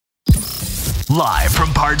Live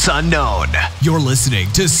from parts unknown, you're listening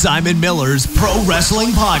to Simon Miller's Pro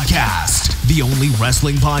Wrestling Podcast, the only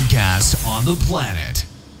wrestling podcast on the planet,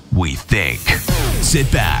 we think. Sit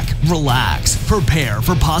back, relax, prepare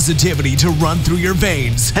for positivity to run through your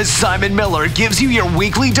veins as Simon Miller gives you your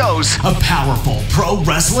weekly dose of powerful pro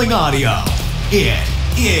wrestling audio. It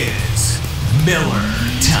is Miller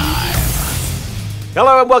Time.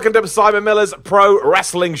 Hello and welcome to Simon Miller's Pro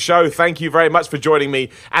Wrestling Show. Thank you very much for joining me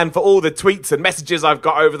and for all the tweets and messages I've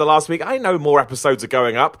got over the last week. I know more episodes are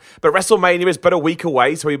going up, but WrestleMania is but a week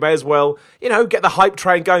away, so we may as well, get the hype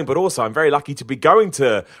train going. But also, I'm very lucky to be going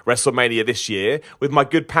to WrestleMania this year with my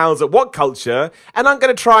good pals at What Culture, and I'm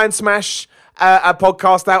going to try and smash a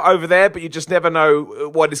podcast out over there, but you just never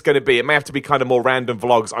know what it's going to be. It may have to be kind of more random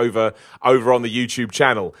vlogs over on the YouTube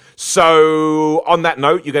channel. So on that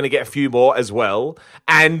note, you're going to get a few more as well.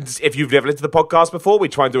 And if you've never listened to the podcast before, we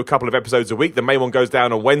try and do a couple of episodes a week. The main one goes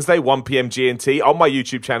down on Wednesday, 1 p.m. GMT on my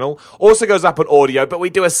YouTube channel. Also goes up on audio, but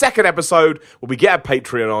we do a second episode where we get a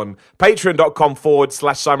Patreon on.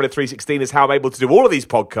 Patreon.com/Simon316 is how I'm able to do all of these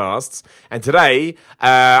podcasts. And today,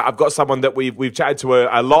 I've got someone that we've chatted to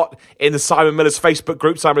a lot in the Simon Miller's Facebook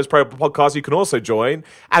group, Simon Miller's Pro Podcast. You can also join.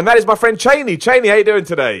 And that is my friend Cheney. Cheney, how you doing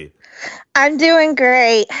today? I'm doing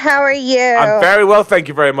great. How are you? I'm very well, thank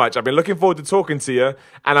you very much. I've been looking forward to talking to you,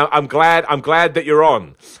 and I'm glad that you're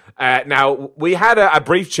on. Now, we had a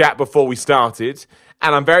brief chat before we started,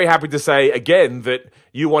 and I'm very happy to say again that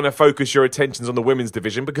you want to focus your attentions on the women's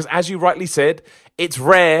division because, as you rightly said, it's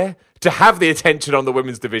rare to have the attention on the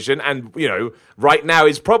women's division, and right now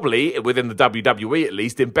is probably, within the WWE at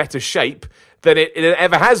least, in better shape than it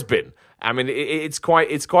ever has been. I mean, it's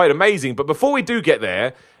quite amazing. But before we do get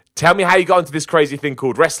there, tell me how you got into this crazy thing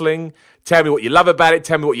called wrestling. Tell me what you love about it.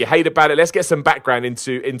 Tell me what you hate about it. Let's get some background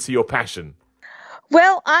into your passion.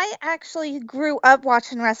 Well, I actually grew up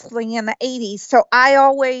watching wrestling in the 80s, so I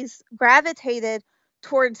always gravitated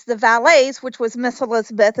towards the valets, which was Miss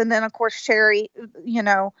Elizabeth, and then, of course, Sherry,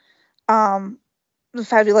 the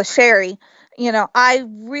fabulous Sherry. I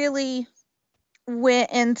really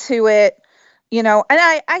went into it, and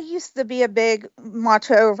I used to be a big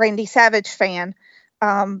Macho Randy Savage fan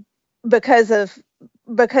because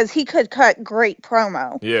he could cut great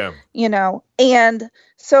promo. Yeah. And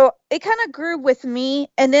so it kind of grew with me.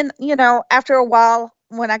 And then, after a while,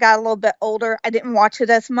 when I got a little bit older, I didn't watch it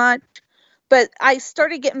as much. But I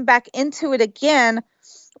started getting back into it again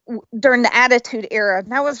during the Attitude Era.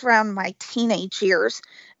 And that was around my teenage years.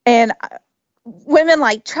 And women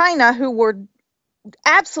like Chyna, who were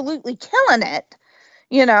absolutely killing it,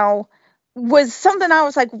 was something I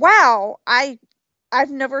was like, wow,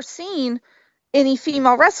 I've never seen any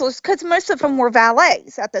female wrestlers, because most of them were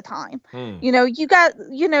valets at the time. You got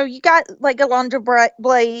like Alundra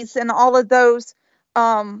Blaze and all of those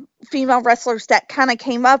female wrestlers that kind of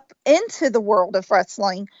came up into the world of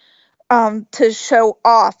wrestling to show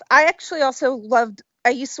off. I actually also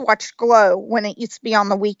I used to watch Glow when it used to be on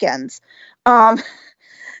the weekends.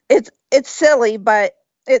 It's silly, but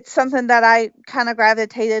it's something that I kind of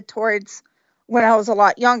gravitated towards when I was a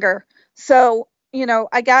lot younger. So,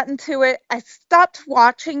 I got into it. I stopped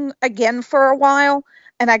watching again for a while,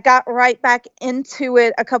 and I got right back into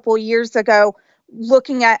it a couple of years ago,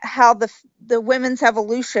 looking at how the women's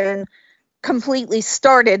evolution completely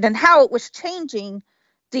started and how it was changing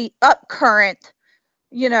the upcurrent,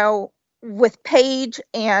 with Paige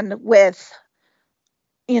and with,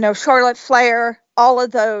 Charlotte Flair, all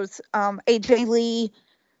of those, AJ Lee.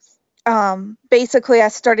 Basically, I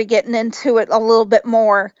started getting into it a little bit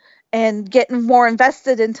more and getting more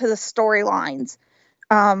invested into the storylines.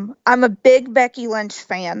 I'm a big Becky Lynch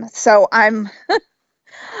fan, so I'm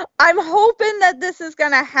hoping that this is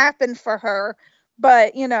going to happen for her,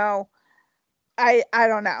 but I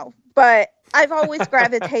don't know. But I've always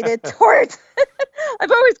gravitated towards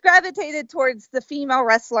the female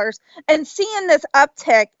wrestlers, and seeing this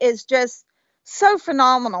uptick is just so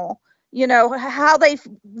phenomenal. How they've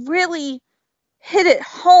really hit it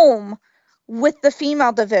home with the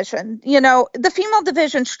female division. The female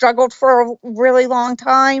division struggled for a really long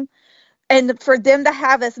time, and for them to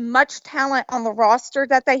have as much talent on the roster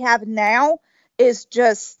that they have now is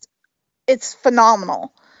just, it's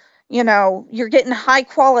phenomenal. You're getting high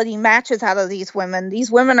quality matches out of these women.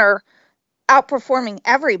 These women are outperforming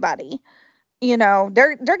everybody.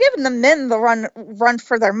 They're giving the men the run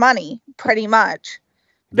for their money pretty much.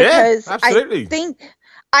 Because yeah, absolutely.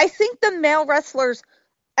 I think the male wrestlers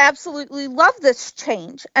absolutely love this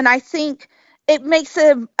change, and I think it makes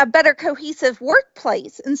a better cohesive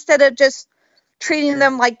workplace instead of just treating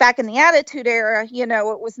them like back in the Attitude Era.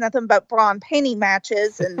 It was nothing but bra and panty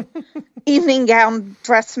matches and evening gown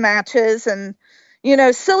dress matches, and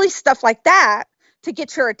silly stuff like that to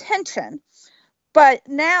get your attention. But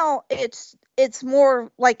now it's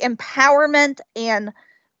more like empowerment and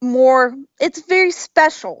more, it's very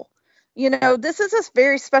special. This is a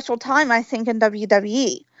very special time, I think, in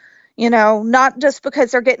WWE. Not just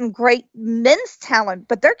because they're getting great men's talent,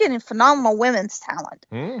 but they're getting phenomenal women's talent.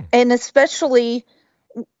 And especially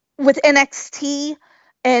with NXT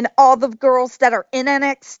and all the girls that are in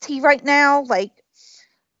NXT right now, like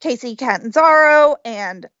Casey Catanzaro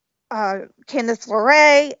and Candice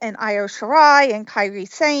LeRae and Io Shirai and Kairi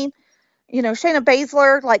Sane, Shayna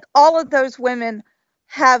Baszler, like all of those women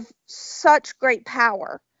have such great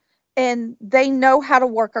power and they know how to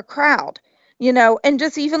work a crowd, and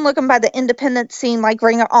just even looking by the independent scene, like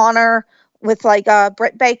Ring of Honor with like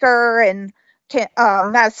Britt Baker and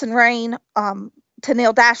Madison Rayne,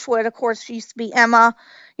 Tennille Dashwood, of course, she used to be Emma,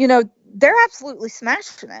 they're absolutely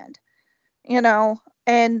smashing it,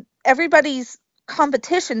 and everybody's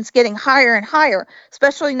competition's getting higher and higher,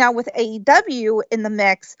 especially now with AEW in the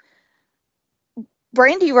mix.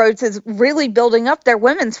 Brandy Rhodes is really building up their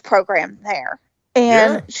women's program there.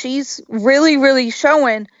 And she's really, really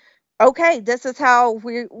showing, okay, this is how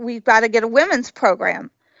we've got to get a women's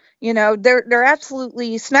program. They're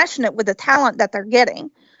absolutely smashing it with the talent that they're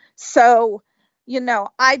getting. So, I'm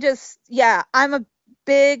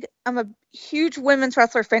a huge women's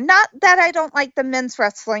wrestler fan. Not that I don't like the men's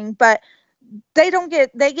wrestling, but they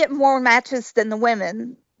get more matches than the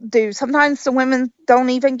women do. Sometimes the women don't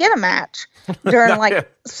even get a match during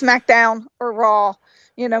SmackDown or Raw,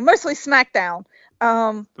 mostly SmackDown.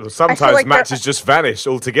 Well, sometimes matches just vanish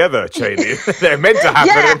altogether, Cheney. They're meant to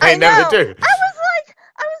happen and they never do.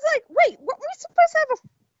 I was like, wait, weren't we supposed to have a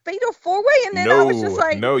fatal four-way? And then I was just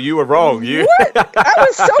like, no, you were wrong. What? I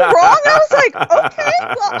was so wrong. I was like, okay,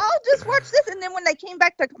 well, I'll just watch this. And then when they came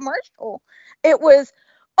back to commercial, it was,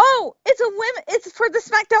 it's for the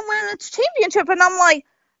SmackDown Women's Championship. And I'm like,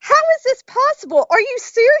 how is this possible? Are you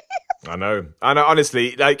serious? I know.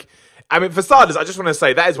 Honestly, for starters, I just want to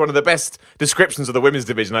say that is one of the best descriptions of the women's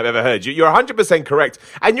division I've ever heard. You're 100% correct.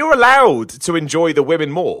 And you're allowed to enjoy the women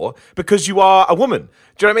more because you are a woman.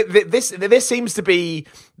 Do you know what I mean? This seems to be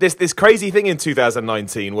this crazy thing in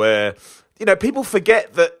 2019 where, people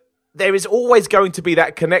forget that there is always going to be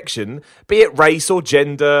that connection, be it race or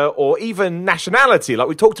gender or even nationality. Like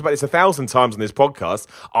we talked about this 1,000 times on this podcast.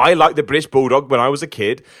 I liked the British Bulldog when I was a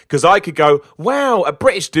kid because I could go, wow, a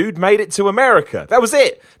British dude made it to America. That was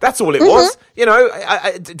it. That's all it was.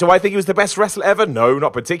 Do I think he was the best wrestler ever? No,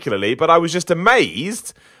 not particularly. But I was just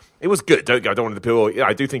amazed. It was good. I don't want to people.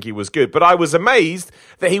 I do think he was good, but I was amazed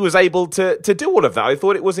that he was able to do all of that. I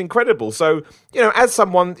thought it was incredible. So, as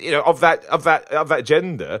someone of that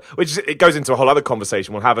gender, which it goes into a whole other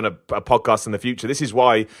conversation. We'll have a podcast in the future. This is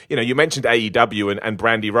why you mentioned AEW and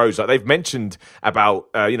Brandy Rose. Like they've mentioned about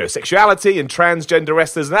sexuality and transgender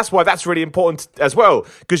wrestlers, and that's why that's really important as well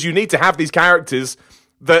because you need to have these characters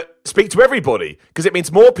that speak to everybody because it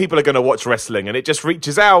means more people are going to watch wrestling and it just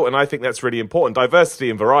reaches out. And I think that's really important.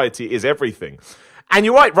 Diversity and variety is everything. And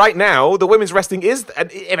you're right now, the women's wrestling is,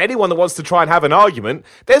 and if anyone that wants to try and have an argument,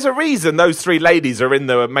 there's a reason those three ladies are in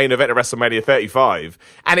the main event of WrestleMania 35.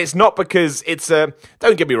 And it's not because it's don't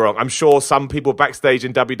get me wrong, I'm sure some people backstage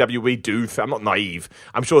in WWE do, I'm not naive,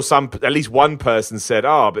 I'm sure at least one person said,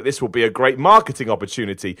 but this will be a great marketing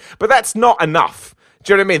opportunity. But that's not enough.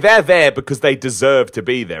 Do you know what I mean? They're there because they deserve to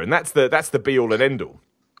be there. And that's the be all and end all.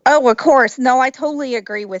 Oh, of course. No, I totally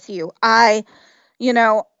agree with you. I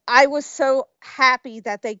was so happy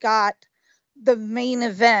that they got the main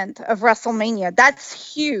event of WrestleMania.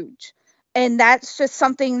 That's huge. And that's just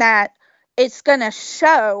something that it's going to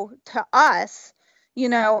show to us,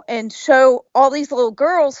 and show all these little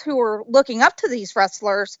girls who are looking up to these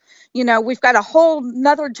wrestlers. We've got a whole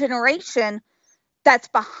nother generation that's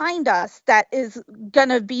behind us that is going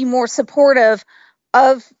to be more supportive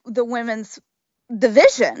of the women's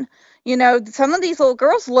division. Some of these little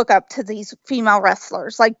girls look up to these female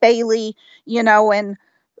wrestlers like Bayley, and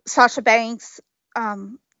Sasha Banks,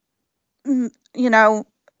 Ronda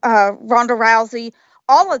Rousey,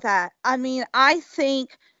 all of that. I mean, I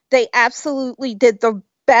think they absolutely did the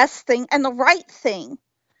best thing and the right thing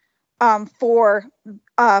for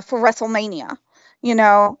WrestleMania.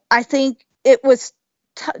 I think it was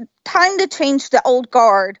time to change the old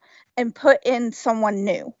guard and put in someone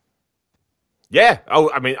new. Yeah.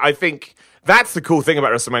 I think that's the cool thing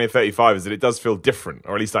about WrestleMania 35 is that it does feel different,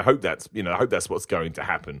 or at least I hope that's what's going to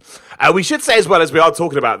happen. We should say as well, as we are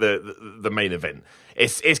talking about the main event,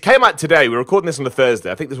 it came out today. We're recording this on the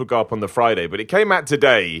Thursday. I think this will go up on the Friday, but it came out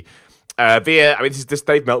today via, I mean, this is just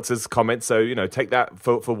Dave Meltzer's comment, so, take that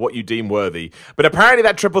for what you deem worthy. But apparently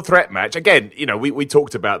that triple threat match, again, we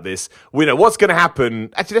talked about this. We know what's going to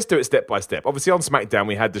happen. Actually, let's do it step by step. Obviously, on SmackDown,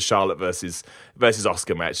 we had the Charlotte versus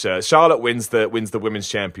Asuka match. Charlotte wins the women's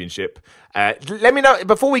championship. Let me know,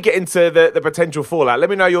 before we get into the potential fallout, let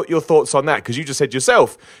me know your thoughts on that, because you just said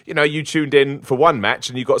yourself, you tuned in for one match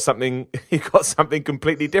and you got something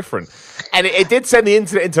completely different. And it did send the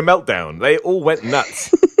internet into meltdown. They all went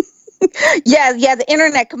nuts. Yeah, the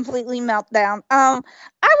internet completely meltdown. I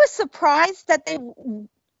was surprised that they,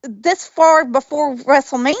 this far before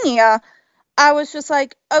WrestleMania, I was just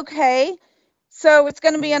like, okay, so it's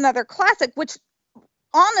going to be another classic, which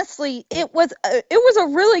honestly, it was a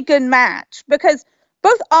really good match, because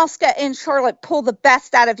both Asuka and Charlotte pull the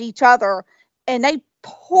best out of each other, and they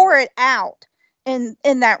pour it out in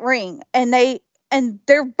that ring, and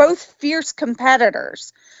they're both fierce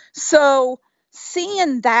competitors. So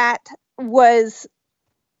seeing that was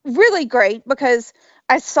really great, because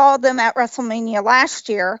I saw them at WrestleMania last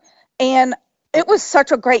year, and it was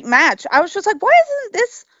such a great match. I was just like, why isn't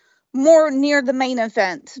this more near the main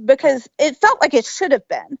event? Because it felt like it should have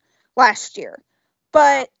been last year.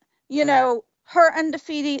 But, her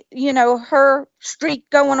undefeated, her streak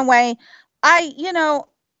going away. I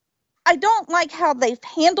don't like how they've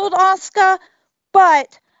handled Asuka,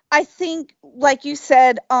 but I think, like you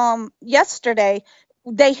said yesterday,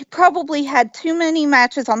 they probably had too many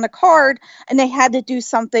matches on the card, and they had to do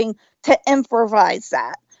something to improvise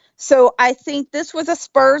that. So I think this was a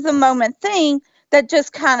spur of the moment thing that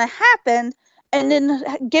just kind of happened, and then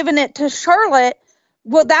giving it to Charlotte,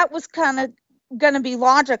 well, that was kind of going to be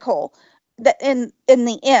logical in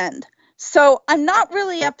the end. So I'm not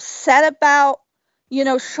really upset about,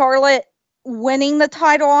 Charlotte winning the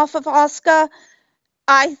title off of Asuka.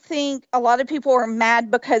 I think a lot of people are mad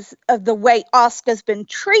because of the way Asuka's been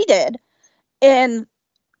treated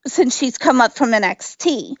since she's come up from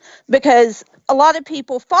NXT, because a lot of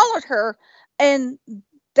people followed her and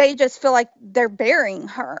they just feel like they're burying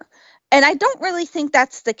her. And I don't really think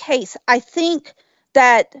that's the case. I think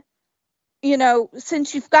that,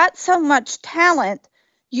 since you've got so much talent,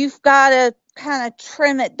 you've got to kind of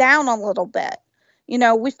trim it down a little bit.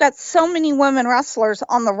 We've got so many women wrestlers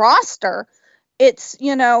on the roster. It's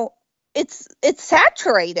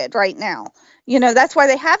saturated right now. That's why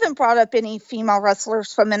they haven't brought up any female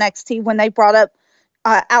wrestlers from NXT when they brought up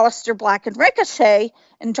Aleister Black and Ricochet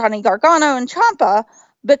and Johnny Gargano and Ciampa,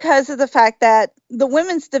 because of the fact that the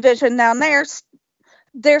women's division down there,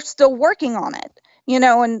 they're still working on it.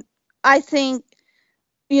 And I think,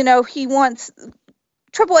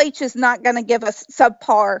 Triple H is not going to give us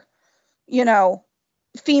subpar,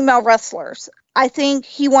 female wrestlers. I think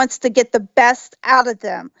he wants to get the best out of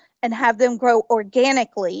them and have them grow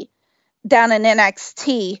organically down in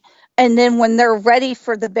NXT. And then when they're ready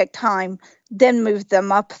for the big time, then move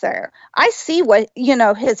them up there. I see what,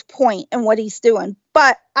 his point and what he's doing,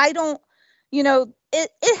 but I don't,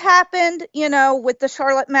 it happened, with the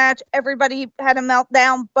Charlotte match, everybody had a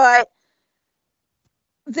meltdown, but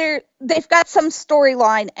they've got some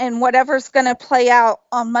storyline, and whatever's going to play out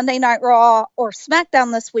on Monday Night Raw or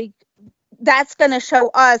SmackDown this week, that's going to show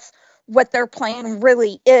us what their plan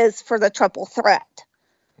really is for the triple threat.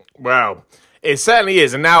 Wow. It certainly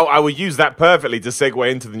is. And now I will use that perfectly to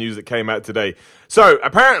segue into the news that came out today. So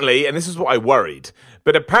apparently, and this is what I worried,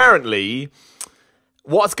 but apparently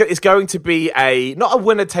it's going to be not a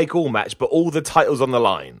winner-take-all match, but all the titles on the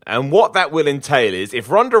line. And what that will entail is, if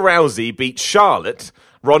Ronda Rousey beats Charlotte,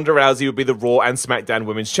 Ronda Rousey would be the Raw and SmackDown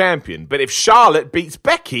Women's Champion. But if Charlotte beats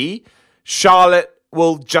Becky, Charlotte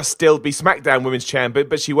will just still be SmackDown Women's Champion,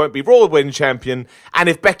 but she won't be Raw Women's Champion. And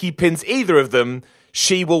if Becky pins either of them,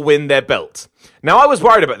 she will win their belt. Now, I was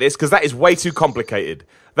worried about this because that is way too complicated.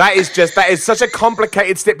 That is such a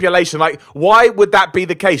complicated stipulation. Like, why would that be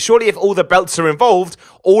the case? Surely if all the belts are involved,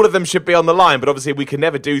 all of them should be on the line. But obviously we can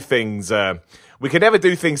never do things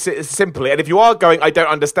simply. And if you are going, I don't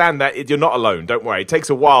understand that, you're not alone. Don't worry. It takes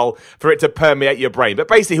a while for it to permeate your brain. But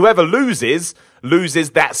basically, whoever loses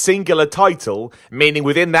that singular title, meaning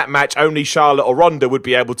within that match, only Charlotte or Ronda would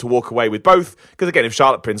be able to walk away with both. Because again, if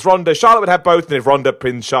Charlotte pins Ronda, Charlotte would have both. And if Ronda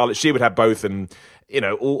pins Charlotte, she would have both. And,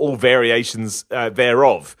 all variations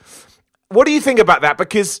thereof. What do you think about that?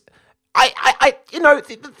 Because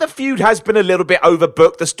the feud has been a little bit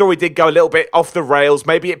overbooked. The story did go a little bit off the rails.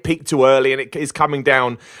 Maybe it peaked too early and it is coming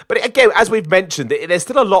down. But again, as we've mentioned, there's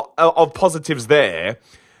still a lot of positives there.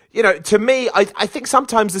 To me, I think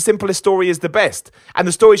sometimes the simplest story is the best. And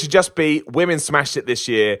the story should just be women smashed it this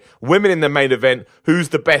year, women in the main event, who's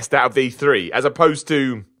the best out of these three, as opposed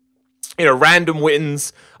to random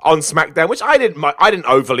wins on SmackDown, which I didn't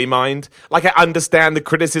overly mind. Like, I understand the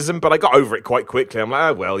criticism, but I got over it quite quickly. I'm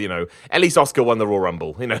like, oh, well, at least Asuka won the Royal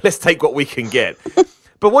Rumble. Let's take what we can get.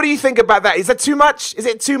 But what do you think about that? Is that too much? Is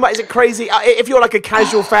it too much? Is it crazy? If you're like a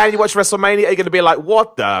casual fan, you watch WrestleMania, are you going to be like,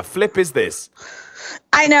 what the flip is this?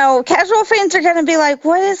 I know. Casual fans are going to be like,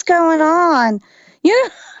 what is going on?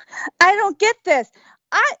 I don't get this.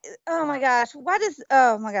 Oh my gosh.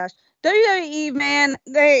 WWE, man,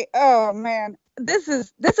 this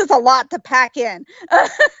is a lot to pack in.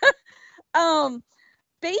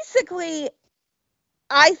 Basically,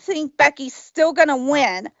 I think Becky's still going to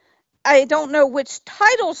win. I don't know which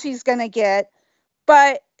title she's going to get,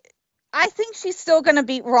 but I think she's still going to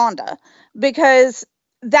beat Ronda because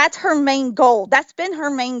that's her main goal. That's been her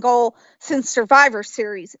main goal since Survivor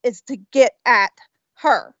Series, is to get at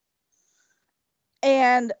her.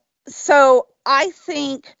 And so I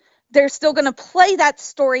think they're still going to play that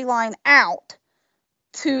storyline out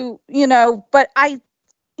but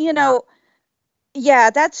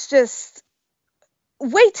that's just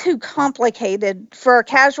way too complicated for a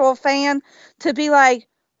casual fan to be like,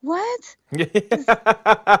 what?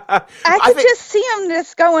 I could just see them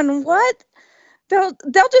just going, what? They'll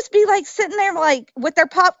just be like sitting there like with their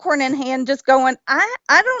popcorn in hand just going, I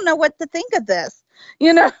don't know what to think of this,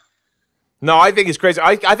 No, I think it's crazy.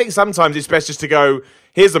 I think sometimes it's best just to go,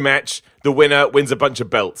 here's a match, the winner wins a bunch of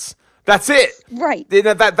belts. That's it. Right. And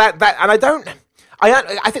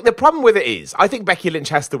I think the problem with it is, I think Becky Lynch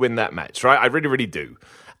has to win that match, right? I really, really do.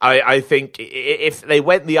 I think if they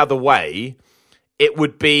went the other way, it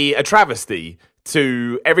would be a travesty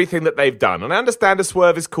to everything that they've done. And I understand a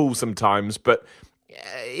swerve is cool sometimes, but,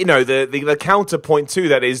 the counterpoint to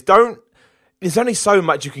that is there's only so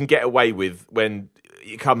much you can get away with when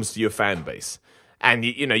it comes to your fan base. And,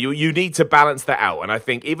 you need to balance that out. And I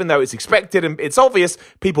think even though it's expected and it's obvious,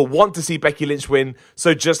 people want to see Becky Lynch win,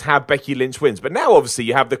 so just have Becky Lynch wins. But now, obviously,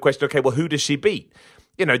 you have the question, okay, well, who does she beat?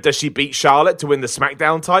 Does she beat Charlotte to win the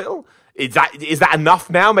SmackDown title? Is that enough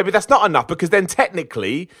now? Maybe that's not enough, because then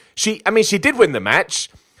technically, she did win the match,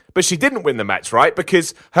 but she didn't win the match, right?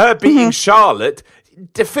 Because her beating Charlotte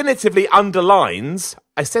definitively underlines,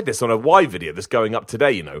 I said this on a Y video that's going up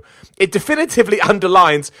today, it definitively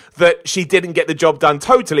underlines that she didn't get the job done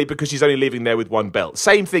totally because she's only leaving there with one belt.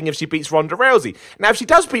 Same thing if she beats Ronda Rousey. Now, if she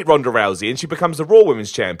does beat Ronda Rousey and she becomes the Raw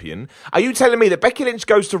Women's Champion, are you telling me that Becky Lynch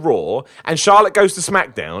goes to Raw and Charlotte goes to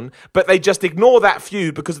SmackDown, but they just ignore that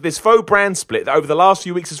feud because of this faux brand split that over the last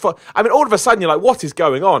few weeks has fought? I mean, all of a sudden you're like, what is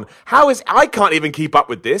going on? I can't even keep up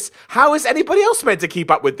with this. How is anybody else meant to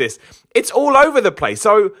keep up with this? It's all over the place.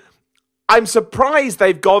 So I'm surprised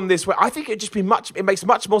they've gone this way. I think it makes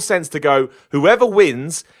much more sense to go, whoever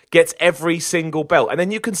wins gets every single belt. And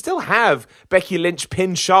then you can still have Becky Lynch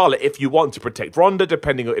pin Charlotte if you want to protect Ronda,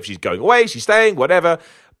 depending on if she's going away, she's staying, whatever.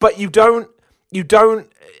 But I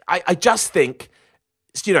just think,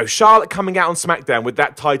 Charlotte coming out on SmackDown with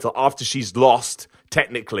that title after she's lost,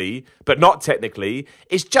 technically, but not technically,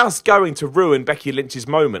 is just going to ruin Becky Lynch's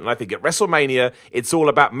moment. And I think at WrestleMania, it's all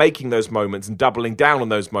about making those moments and doubling down on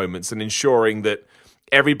those moments and ensuring that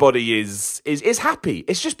everybody is happy.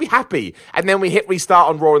 It's just be happy. And then we hit restart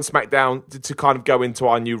on Raw and SmackDown to kind of go into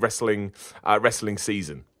our new wrestling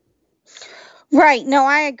season. Right. No,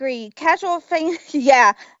 I agree. Casual fan,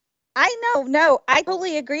 yeah. I know. No, I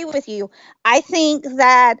totally agree with you. I think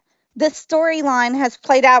that the storyline has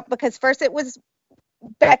played out because first it was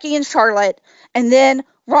Becky and Charlotte, and then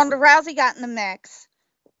Ronda Rousey got in the mix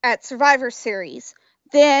at Survivor Series.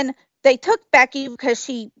 Then they took Becky because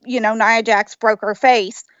she, Nia Jax broke her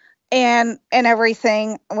face and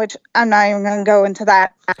everything, which I'm not even going to go into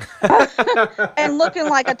that. And looking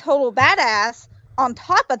like a total badass on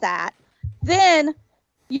top of that. Then,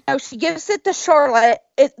 she gives it to Charlotte.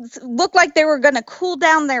 It looked like they were going to cool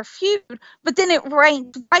down their feud, but then it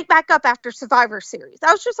ranked right back up after Survivor Series.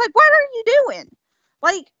 I was just like, what are you doing?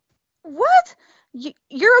 Like, what?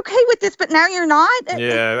 You're okay with this, but now you're not?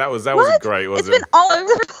 Yeah, that wasn't great, was it? It's been all over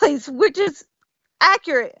the place, which is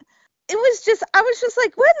accurate. I was just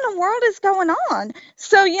like, what in the world is going on?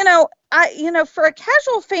 So, for a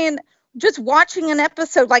casual fan, just watching an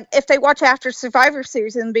episode, like if they watch after Survivor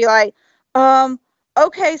Series and be like,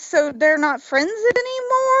 okay, so they're not friends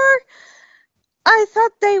anymore? I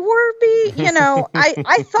thought they were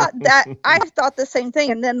I thought the same thing.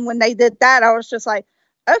 And then when they did that, I was just like,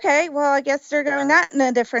 okay, well, I guess they're going that in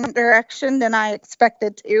a different direction than I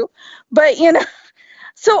expected to. But,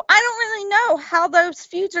 so I don't really know how those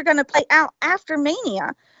feuds are going to play out after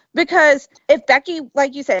Mania. Because if Becky,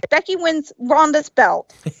 like you said, if Becky wins Ronda's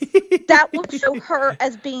belt, that will show her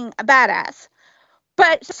as being a badass.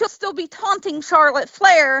 But she'll still be taunting Charlotte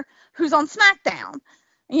Flair who's on SmackDown,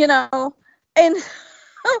 you know, and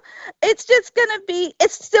it's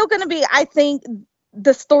still going to be, I think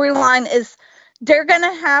the storyline is they're going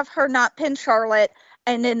to have her not pin Charlotte,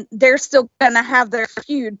 and then they're still going to have their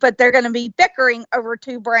feud, but they're going to be bickering over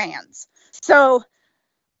two brands. So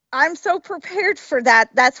I'm so prepared for that.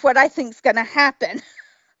 That's what I think is going to happen.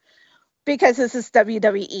 Because this is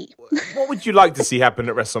WWE. What would you like to see happen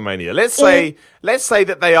at WrestleMania? Let's say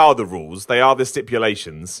that they are the rules, they are the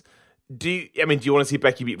stipulations. Do you want to see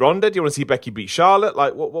Becky beat Ronda? Do you want to see Becky beat Charlotte?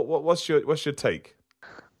 Like, what's your take?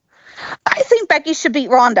 I think Becky should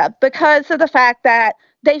beat Ronda because of the fact that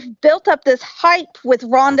they've built up this hype with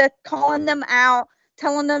Ronda calling them out,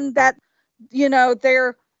 telling them that, you know,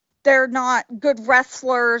 they're not good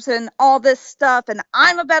wrestlers and all this stuff, and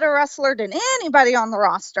I'm a better wrestler than anybody on the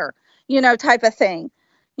roster. You know, type of thing,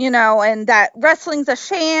 you know, and that wrestling's a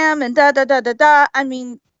sham and da. I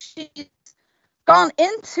mean, she's gone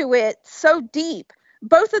into it so deep.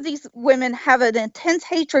 Both of these women have an intense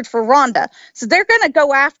hatred for Ronda. So they're going to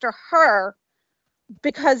go after her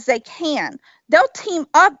because they can. They'll team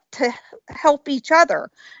up to help each other.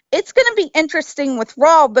 It's going to be interesting with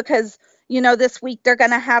Raw because, you know, this week they're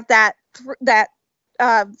going to have that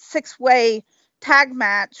 6-way tag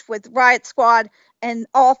match with Riot Squad and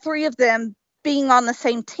all three of them being on the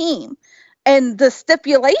same team. And the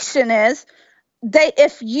stipulation is that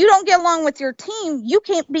if you don't get along with your team, you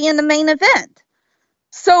can't be in the main event.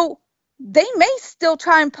 So they may still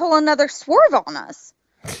try and pull another swerve on us.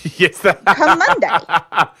 Yes. Come Monday.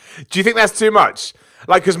 Do you think that's too much?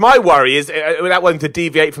 Like, because my worry is, without wanting to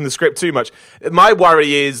deviate from the script too much, my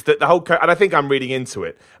worry is that the whole, and I think I'm reading into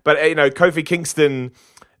it, but, you know, Kofi Kingston,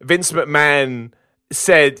 Vince McMahon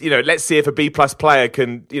said, you know, let's see if a B-plus player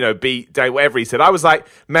can, you know, beat whatever he said. I was like,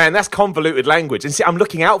 man, that's convoluted language. And see, I'm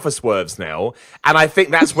looking out for swerves now, and I think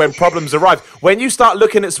that's when problems arrive. When you start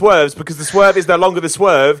looking at swerves, because the swerve is no longer the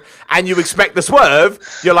swerve, and you expect the swerve,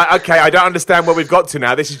 you're like, okay, I don't understand where we've got to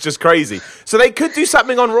now. This is just crazy. So they could do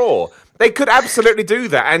something on Raw. They could absolutely do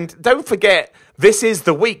that. And don't forget, this is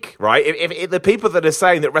the week, right? If the people that are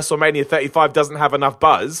saying that WrestleMania 35 doesn't have enough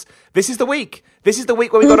buzz, this is the week. This is the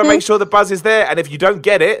week where we've got to make sure the buzz is there. And if you don't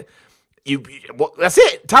get it, that's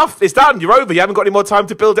it. Tough. It's done. You're over. You haven't got any more time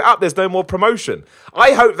to build it up. There's no more promotion.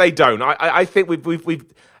 I hope they don't. I think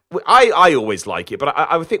I always like it, but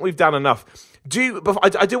I think we've done enough. I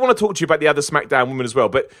do want to talk to you about the other SmackDown women as well.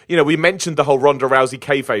 But, you know, we mentioned the whole Ronda Rousey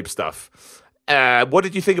kayfabe stuff. What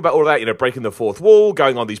did you think about all that? You know, breaking the fourth wall,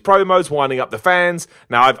 going on these promos, winding up the fans.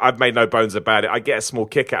 Now, I've made no bones about it. I get a small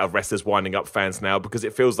kick out of wrestlers winding up fans now because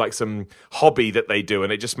it feels like some hobby that they do,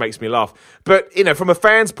 and it just makes me laugh. But, you know, from a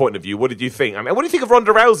fan's point of view, what did you think? I mean, what do you think of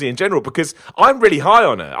Ronda Rousey in general? Because I'm really high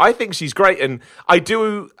on her. I think she's great, and I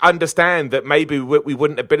do understand that maybe we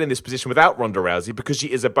wouldn't have been in this position without Ronda Rousey because she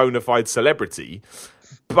is a bona fide celebrity.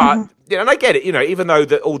 But, you know, and I get it, you know, even though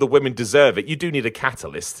that all the women deserve it, you do need a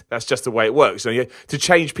catalyst. That's just the way it works. You know, to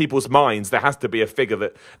change people's minds, there has to be a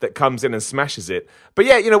figure that comes in and smashes it. But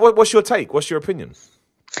yeah, you know, what's your take? What's your opinion?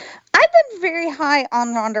 I've been very high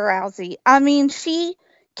on Ronda Rousey. I mean, she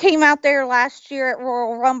came out there last year at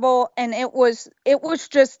Royal Rumble, and it was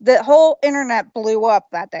just the whole internet blew up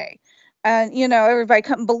that day. And, you know, everybody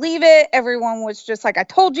couldn't believe it. Everyone was just like, I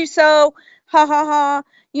told you so. Ha, ha, ha.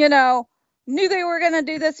 You know, knew they were going to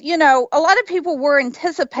do this. You know, a lot of people were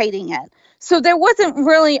anticipating it. So there wasn't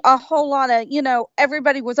really a whole lot of, you know,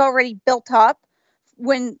 everybody was already built up.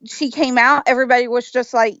 When she came out, everybody was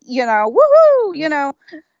just like, you know, woohoo, you know,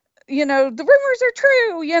 the rumors are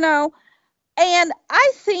true, you know. And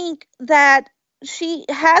I think that she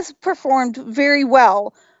has performed very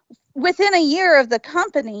well within a year of the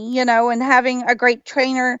company, you know, and having a great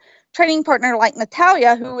training partner like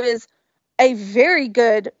Natalya, who is a very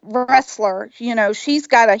good wrestler. You know, she's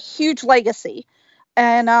got a huge legacy,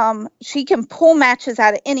 and she can pull matches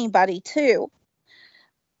out of anybody too.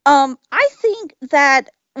 I think that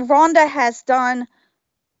Ronda has done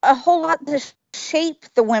a whole lot to shape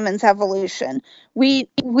the women's evolution. We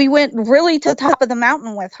went really to the top of the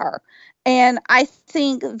mountain with her, and I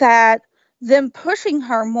think that them pushing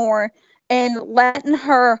her more and letting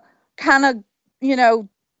her kind of, you know,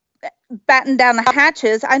 batten down the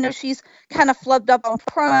hatches. I know she's kind of flubbed up on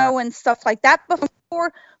promo and stuff like that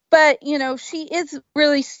before, but, you know, she is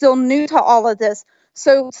really still new to all of this.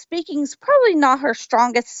 So speaking's probably not her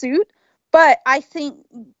strongest suit, but I think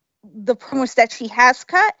the promos that she has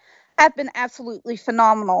cut have been absolutely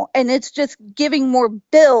phenomenal. And it's just giving more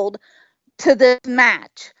build to this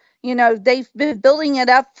match. You know, they've been building it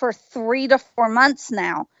up for 3 to 4 months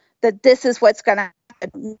now, that this is what's going to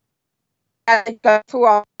happen. Go through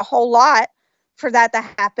a whole lot for that to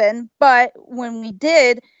happen. But when we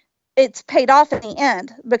did, it's paid off in the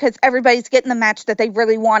end because everybody's getting the match that they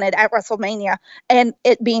really wanted at WrestleMania and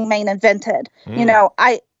it being main evented. You know,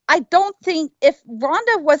 I don't think if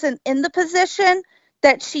Ronda wasn't in the position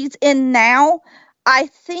that she's in now, I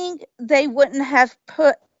think they wouldn't have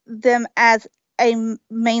put them as a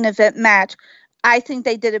main event match. I think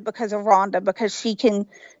they did it because of Ronda, because she can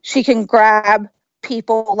grab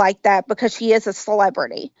people like that because she is a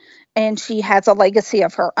celebrity and she has a legacy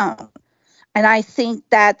of her own. And I think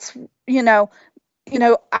that's, I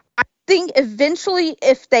think eventually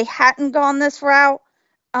if they hadn't gone this route,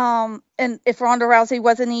 and if Ronda Rousey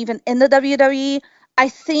wasn't even in the WWE, I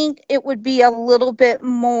think it would be a little bit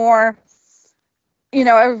more,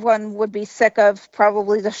 everyone would be sick of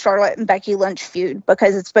probably the Charlotte and Becky Lynch feud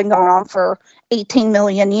because it's been going on for 18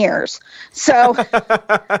 million years. So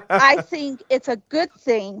I think it's a good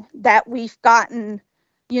thing that we've gotten,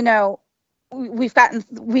 we've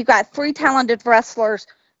got three talented wrestlers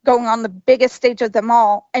going on the biggest stage of them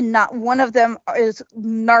all, and not one of them is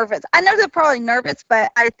nervous. I know they're probably nervous,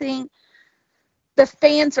 but I think the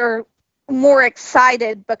fans are more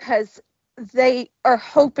excited because they are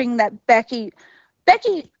hoping that Becky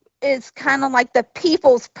is kind of like the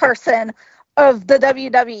people's person of the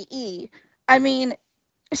WWE. I mean,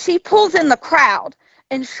 she pulls in the crowd,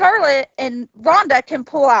 and Charlotte and Ronda can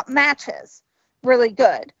pull out matches really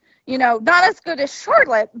good. Not as good as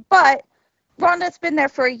Charlotte, but Ronda's been there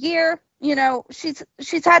for a year. She's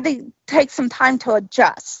had to take some time to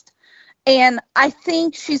adjust. And I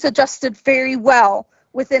think she's adjusted very well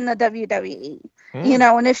within the WWE.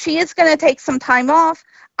 And if she is going to take some time off,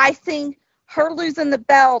 I think her losing the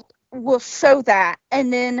belt will show that.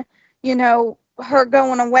 And then, her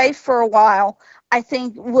going away for a while, I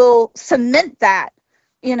think will cement that,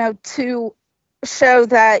 to show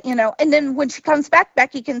that, and then when she comes back,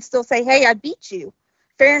 Becky can still say, hey, I beat you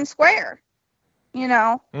fair and square,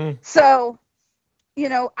 So,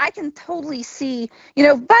 I can totally see,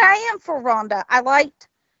 but I am for Ronda. I liked,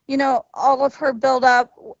 all of her build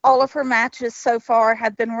up, all of her matches so far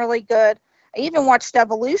have been really good. I even watched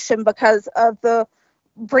Evolution because of the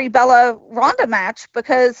Brie Bella Ronda match,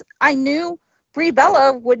 because I knew Brie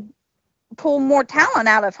Bella would pull more talent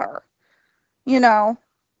out of her,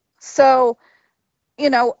 So,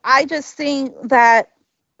 I just think that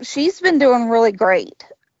she's been doing really great.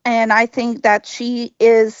 And I think that she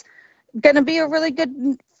is going to be a really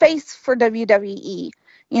good face for WWE.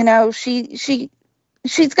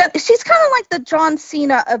 She's kind of like the John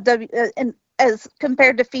Cena of as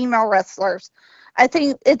compared to female wrestlers. I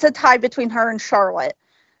think it's a tie between her and Charlotte.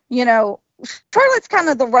 Charlotte's kind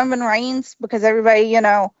of the Roman Reigns because everybody,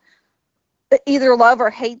 either love or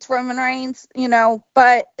hates Roman Reigns,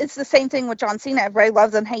 but it's the same thing with John Cena. Everybody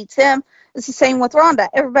loves and hates him. It's the same with Ronda.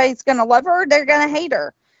 Everybody's going to love her. They're going to hate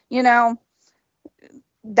her.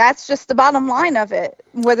 That's just the bottom line of it.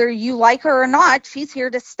 Whether you like her or not, she's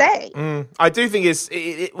here to stay. I do think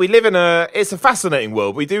we live in it's a fascinating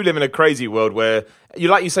world. We do live in a crazy world where,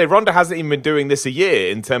 like you say, Ronda hasn't even been doing this a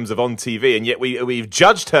year in terms of on TV, and yet we've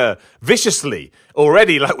judged her viciously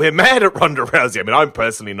already. Like, we're mad at Ronda Rousey. I mean, I'm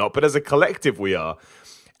personally not, but as a collective we are.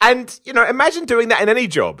 And, imagine doing that in any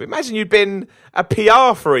job. Imagine you'd been a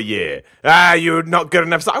PR for a year. You're not good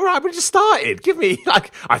enough. It's like, all right, we just started. Give me,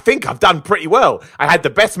 I think I've done pretty well. I had the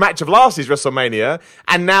best match of last year's WrestleMania.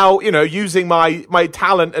 And now, using my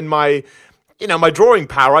talent and my drawing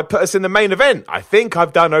power, I put us in the main event. I think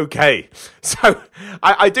I've done okay. So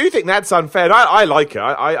I do think that's unfair. I like her.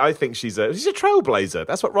 I think she's a trailblazer.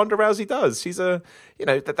 That's what Ronda Rousey does. She's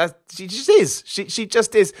she just is. She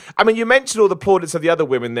just is. I mean, you mentioned all the plaudits of the other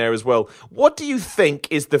women there as well. What do you think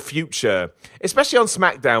is the future, especially on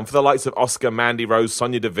SmackDown, for the likes of Asuka, Mandy Rose,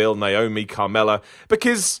 Sonya Deville, Naomi, Carmella?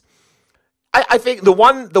 Because I think the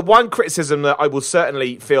one criticism that I will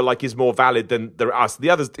certainly feel like is more valid than there are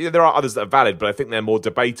others that are valid, but I think they're more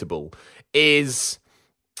debatable, is,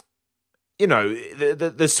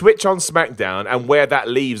 the switch on SmackDown and where that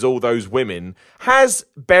leaves all those women has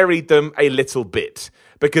buried them a little bit,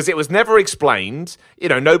 because it was never explained.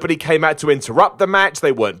 Nobody came out to interrupt the match.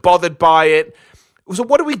 They weren't bothered by it. So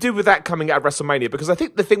what do we do with that coming out of WrestleMania? Because I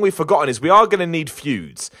think the thing we've forgotten is we are going to need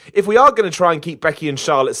feuds. If we are going to try and keep Becky and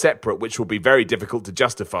Charlotte separate, which will be very difficult to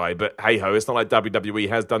justify, but hey-ho, it's not like WWE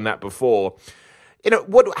has done that before.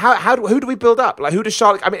 Who do we build up? Like, who does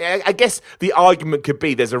Charlotte... I mean, I guess the argument could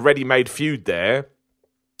be there's a ready-made feud there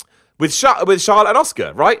with Charlotte and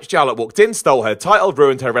Asuka, right? Charlotte walked in, stole her title,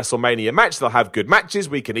 ruined her WrestleMania match. They'll have good matches.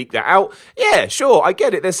 We can eke that out. Yeah, sure, I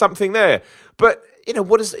get it. There's something there. But...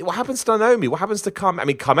 what happens to Naomi? What happens to Carmella? I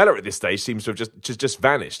mean, Carmella at this stage seems to have just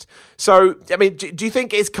vanished. So, I mean, do you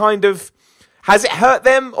think it's kind of... Has it hurt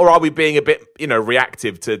them, or are we being a bit,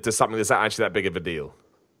 reactive to something that's actually that big of a deal?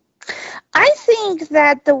 I think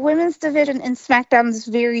that the women's division in SmackDown is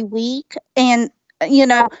very weak, and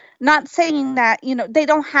not saying that they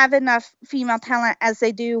don't have enough female talent as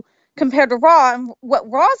they do compared to Raw, and what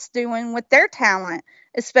Raw's doing with their talent,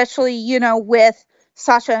 especially with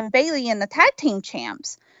Sasha and Bayley and the tag team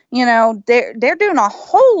champs. They're doing a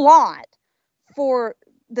whole lot for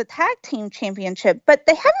the tag team championship, but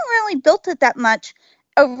they haven't really built it that much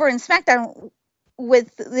over in SmackDown,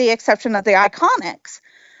 with the exception of the Iconics.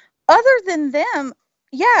 Other than them,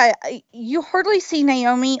 yeah, you hardly see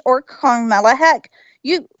Naomi or Carmella. Heck,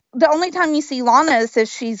 the only time you see Lana is if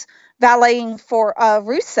she's valeting for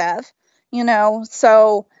Rusev.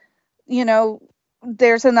 So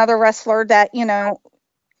there's another wrestler that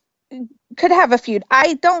could have a feud.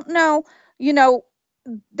 I don't know.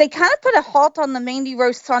 They kind of put a halt on the Mandy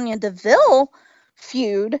Rose Sonya Deville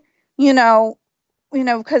feud.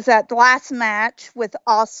 Because that last match with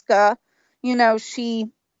Asuka,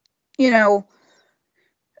 she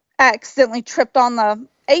accidentally tripped on the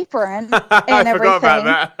apron and everything.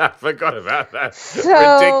 I forgot about that.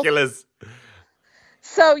 Ridiculous.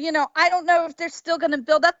 So, I don't know if they're still going to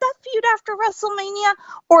build up that feud after WrestleMania,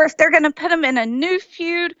 or if they're going to put them in a new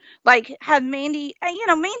feud, like have Mandy.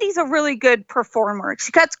 Mandy's a really good performer.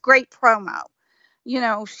 She cuts great promo.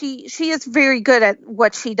 She is very good at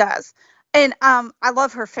what she does. And I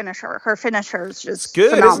love her finisher. Her finisher is just it's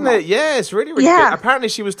good, phenomenal. Isn't it? Yeah, it's really, really good. Apparently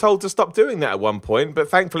she was told to stop doing that at one point, but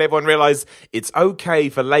thankfully everyone realised it's okay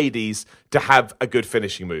for ladies to have a good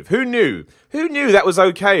finishing move. Who knew? Who knew that was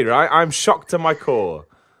okay, right? I'm shocked to my core.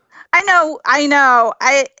 I know.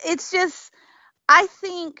 It's just, I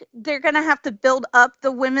think they're going to have to build up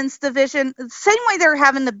the women's division the same way they're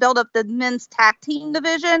having to build up the men's tag team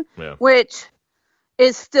division, which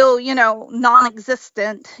is still,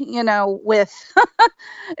 non-existent, with,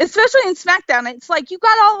 especially in SmackDown. It's like, you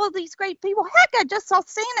got all of these great people. Heck, I just saw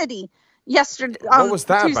Sanity yesterday, what was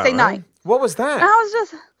that Tuesday about, night. Right? What was that? And I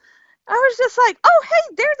was just like, oh,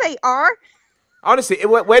 hey, there they are. Honestly,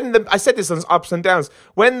 I said this on Ups and Downs,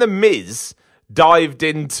 when The Miz dived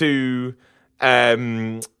into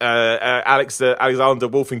Alexander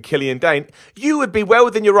Wolf and Killian Dane, you would be well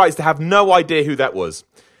within your rights to have no idea who that was.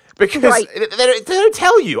 Because they don't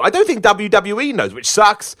tell you. I don't think WWE knows, which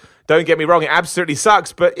sucks. Don't get me wrong, it absolutely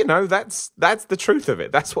sucks. But, that's the truth of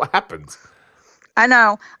it. That's what happens. I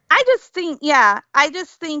know. I just think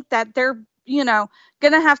that they're, going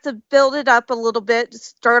to have to build it up a little bit,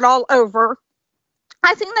 start all over.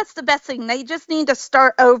 I think that's the best thing. They just need to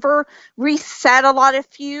start over, reset a lot of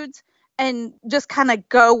feuds, and just kind of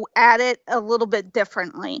go at it a little bit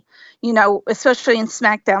differently, especially in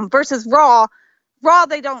SmackDown versus Raw. Raw,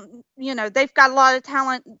 they don't, they've got a lot of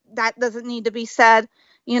talent. That doesn't need to be said,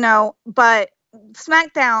 but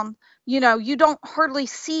SmackDown, you don't hardly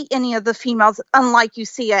see any of the females unlike you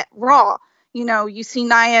see at Raw. You see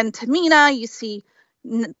Nia and Tamina, you see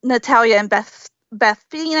Natalya and Beth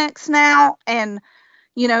Phoenix now, and,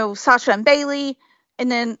 Sasha and Bayley.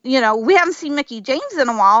 And then, we haven't seen Mickie James in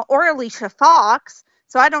a while, or Alicia Fox.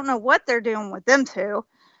 So I don't know what they're doing with them two,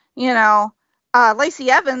 Lacey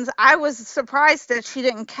Evans, I was surprised that she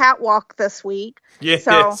didn't catwalk this week. Yeah,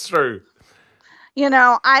 so, it's true.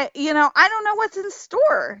 I don't know what's in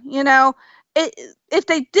store. If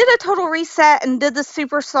they did a total reset and did the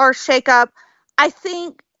superstar shakeup, I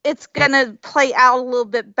think it's gonna play out a little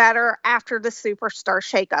bit better after the superstar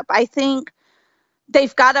shakeup. I think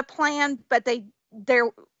they've got a plan, but they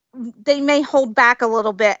may hold back a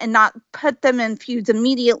little bit and not put them in feuds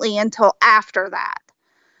immediately until after that.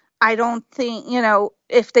 I don't think,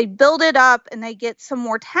 if they build it up and they get some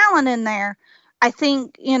more talent in there, I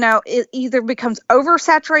think, it either becomes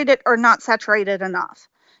oversaturated or not saturated enough.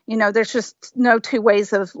 There's just no two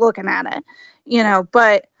ways of looking at it,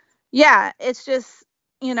 but yeah, it's just,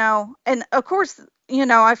 and of course,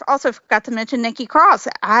 I've also forgot to mention Nikki Cross.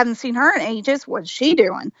 I haven't seen her in ages. What's she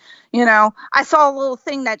doing? I saw a little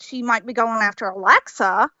thing that she might be going after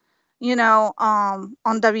Alexa. On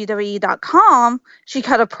WWE.com, she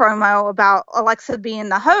cut a promo about Alexa being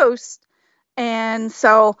the host. And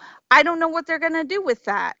so I don't know what they're going to do with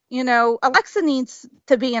that. Alexa needs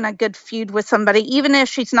to be in a good feud with somebody, even if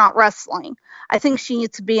she's not wrestling. I think she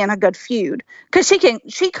needs to be in a good feud because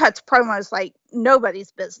she cuts promos like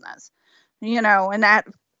nobody's business, and that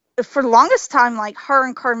for the longest time, like her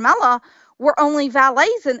and Carmella were only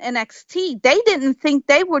valets in NXT. They didn't think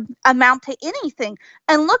they would amount to anything.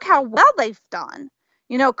 And look how well they've done.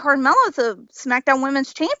 Carmella's a SmackDown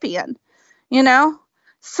Women's Champion,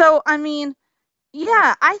 So, I mean,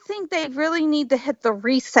 yeah, I think they really need to hit the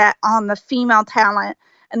reset on the female talent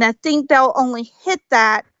And I think they'll only hit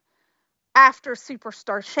that after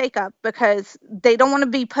Superstar Shakeup because they don't want to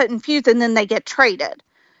be put in feuds and then they get traded.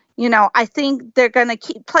 I think they're going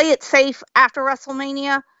to play it safe after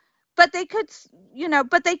WrestleMania, but they could,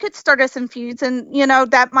 start us in feuds, and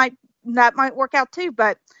that might work out too.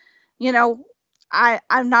 But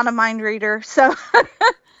I'm not a mind reader, so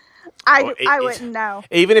I wouldn't know.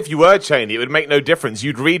 Even if you were changing, it would make no difference.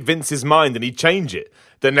 You'd read Vince's mind and he'd change it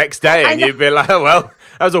the next day, and you'd be like, "Oh well,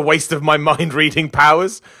 that was a waste of my mind reading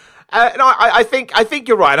powers." No, I think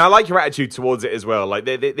you're right, and I like your attitude towards it as well. Like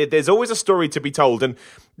there's always a story to be told, and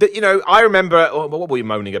that I remember. What were we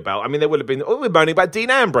moaning about? I mean, there would have been. We were moaning about Dean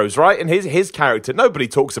Ambrose, right, and his character. Nobody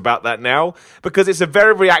talks about that now because it's a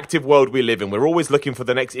very reactive world we live in. We're always looking for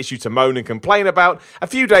the next issue to moan and complain about. A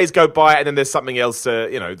few days go by, and then there's something else,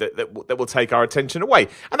 that will take our attention away.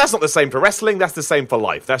 And that's not the same for wrestling. That's the same for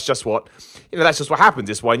life. That's just what happens.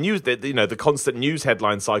 It's why news. The constant news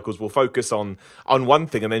headline cycles will focus on one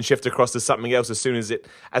thing and then shift across to something else as soon as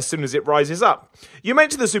it rises up. You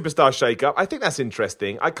mentioned the Superstar shakeup. I think that's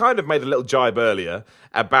interesting. I kind of made a little jibe earlier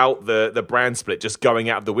about the brand split just going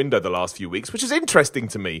out of the window the last few weeks, which is interesting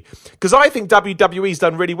to me because I think WWE's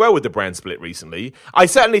done really well with the brand split recently. I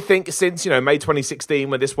certainly think since May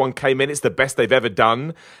 2016 when this one came in, it's the best they've ever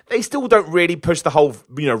done. They still don't really push the whole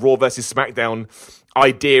Raw versus SmackDown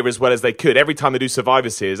idea as well as they could. Every time they do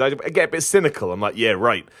Survivor Series, I get a bit cynical. I'm like, yeah,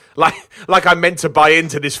 right. Like I'm meant to buy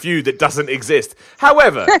into this feud that doesn't exist.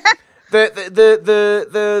 However, that's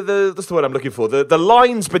the word I'm looking for. The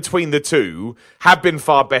lines between the two have been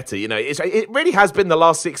far better. It really has been the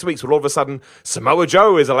last 6 weeks where all of a sudden Samoa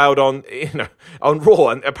Joe is allowed on Raw,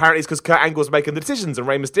 and apparently it's because Kurt Angle's making the decisions and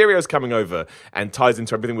Rey Mysterio's coming over and ties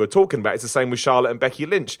into everything we were talking about. It's the same with Charlotte and Becky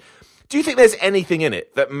Lynch. Do you think there's anything in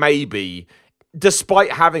it that maybe,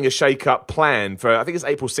 despite having a shake-up plan for, I think it's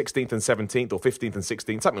April 16th and 17th or 15th and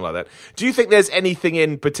 16th, something like that, do you think there's anything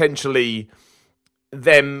in potentially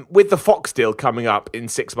them, with the Fox deal coming up in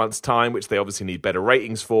 6 months' time, which they obviously need better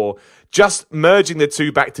ratings for, just merging the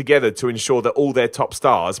two back together to ensure that all their top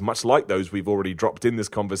stars, much like those we've already dropped in this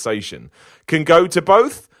conversation, can go to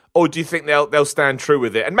both? Or do you think they'll stand true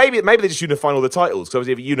with it? And maybe they just unify all the titles. Because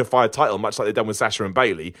obviously if you unify a title, much like they've done with Sasha and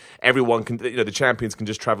Bayley, everyone can, the champions can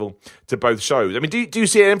just travel to both shows. I mean, do you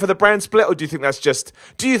see it in for the brand split? Or do you think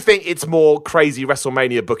do you think it's more crazy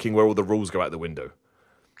WrestleMania booking where all the rules go out the window?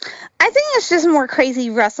 I think it's just more crazy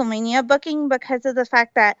WrestleMania booking because of the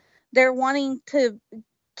fact that they're wanting to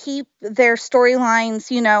keep their storylines,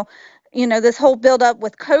 this whole build up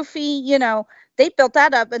with Kofi, they built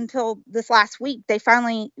that up until this last week. They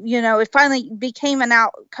finally, it finally became an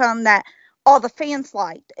outcome that all the fans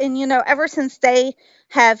liked. And, ever since they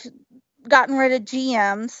have gotten rid of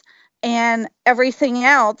GMs and everything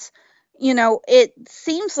else, it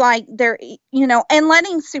seems like they're, and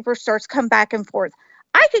letting superstars come back and forth.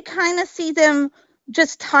 I could kind of see them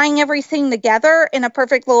just tying everything together in a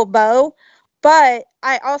perfect little bow. But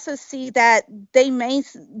I also see that they may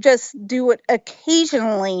just do it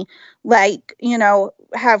occasionally, like,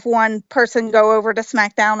 have one person go over to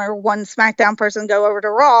SmackDown or one SmackDown person go over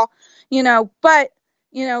to Raw, But,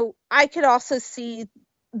 I could also see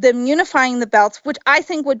them unifying the belts, which I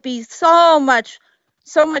think would be so much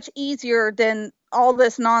easier than all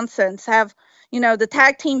this nonsense. Have, the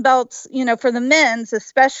tag team belts, for the men's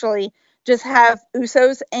especially, just have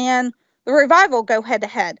Usos and the Revival go head to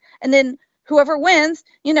head. And then whoever wins,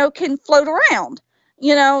 can float around.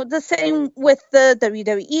 The same with the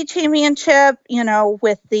WWE Championship,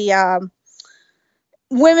 with the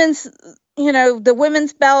women's, the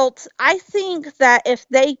women's belts. I think that if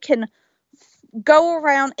they can go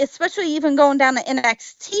around, especially even going down to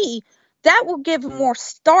NXT, that will give more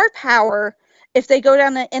star power if they go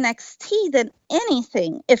down to NXT than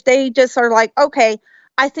anything. If they just are like, okay,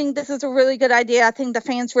 I think this is a really good idea. I think the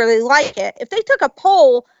fans really like it. If they took a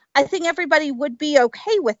poll, I think everybody would be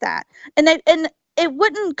okay with that. And it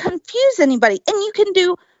wouldn't confuse anybody. And you can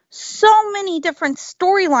do so many different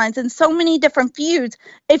storylines and so many different feuds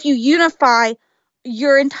if you unify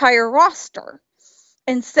your entire roster.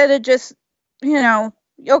 Instead of just,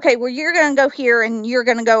 okay, well, you're going to go here and you're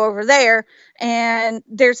going to go over there. And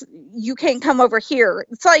you can't come over here.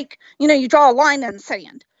 It's like, you draw a line in the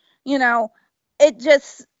sand.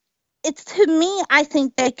 It's to me, I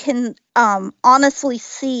think they can honestly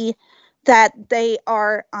see that they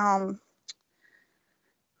are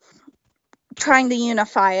trying to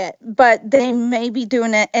unify it, but they may be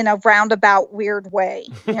doing it in a roundabout weird way,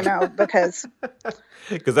 because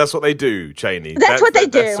that's what they do, Cheney. That's what they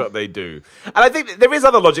do. That's what they do. And I think there is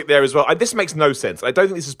other logic there as well. And this makes no sense. I don't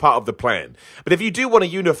think this is part of the plan. But if you do want to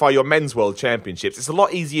unify your men's world championships, it's a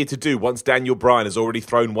lot easier to do once Daniel Bryan has already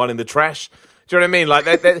thrown one in the trash. Do you know what I mean? Like,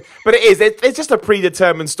 but it is. It's just a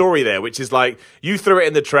predetermined story there, which is like, you threw it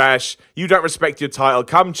in the trash, you don't respect your title,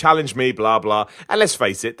 come challenge me, blah, blah. And let's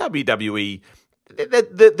face it, WWE,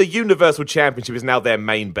 the Universal Championship is now their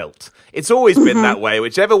main belt. It's always been that way.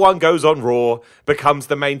 Whichever one goes on Raw becomes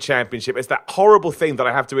the main championship. It's that horrible thing that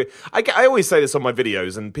I have to... I always say this on my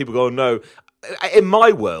videos, and people go, no... In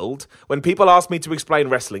my world, when people ask me to explain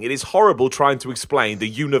wrestling, it is horrible trying to explain the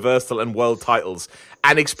Universal and World titles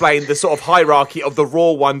and explain the sort of hierarchy of the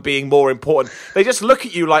Raw one being more important. They just look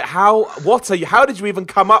at you like, how did you even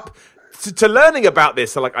come up to learning about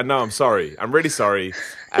this? They're like, I know, I'm sorry. I'm really sorry.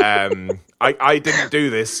 I didn't do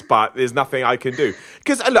this, but there's nothing I can do.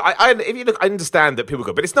 Because look, I understand that people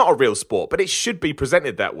go, but it's not a real sport, but it should be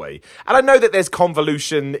presented that way. And I know that there's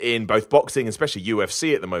convolution in both boxing, especially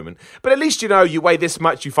UFC at the moment. But at least, you weigh this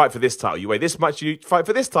much, you fight for this title. You weigh this much, you fight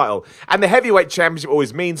for this title. And the heavyweight championship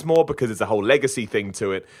always means more because there's a whole legacy thing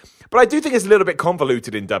to it. But I do think it's a little bit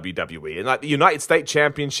convoluted in WWE. And like the United States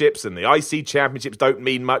Championships and the IC Championships don't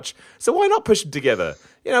mean much. So why not push them together?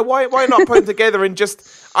 Why not put them together and just...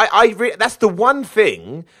 that's the one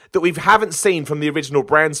thing that we haven't seen from the original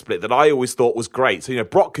brand split that I always thought was great. So,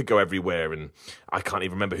 Brock could go everywhere, and I can't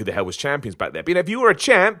even remember who the hell was champions back there. But, if you were a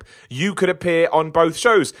champ, you could appear on both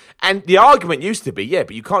shows. And the argument used to be, yeah,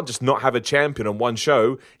 but you can't just not have a champion on one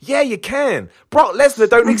show. Yeah, you can. Brock Lesnar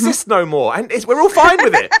don't exist no more, and we're all fine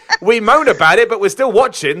with it. We moan about it, but we're still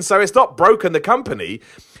watching, so it's not broken the company.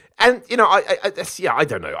 And, I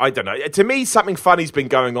don't know. To me, something funny's been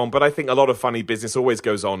going on, but I think a lot of funny business always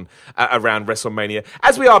goes on around WrestleMania.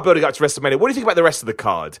 As we are building up to WrestleMania, what do you think about the rest of the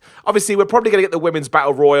card? Obviously, we're probably going to get the Women's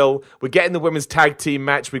Battle Royal. We're getting the Women's Tag Team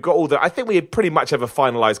match. We've got I think we pretty much have a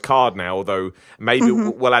finalized card now, although maybe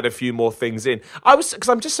we'll add a few more things in. Because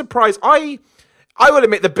I'm just surprised. I will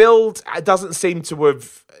admit the build doesn't seem to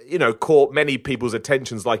have, caught many people's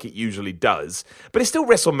attentions like it usually does. But it's still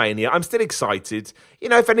WrestleMania. I'm still excited.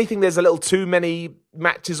 If anything, there's a little too many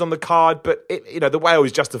matches on the card. But, the way I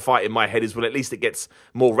always justify it in my head is, well, at least it gets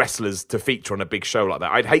more wrestlers to feature on a big show like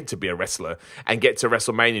that. I'd hate to be a wrestler and get to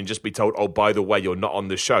WrestleMania and just be told, oh, by the way, you're not on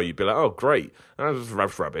the show. You'd be like, oh, great. That's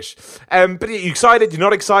rubbish. But are you excited? You're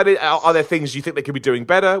not excited? Are there things you think they could be doing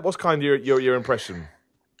better? What's kind of your impression?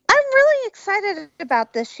 Excited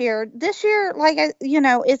about this year. This year,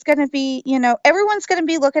 it's going to be, everyone's going to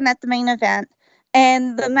be looking at the main event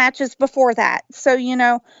and the matches before that. So,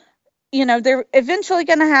 they're eventually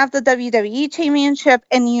going to have the WWE Championship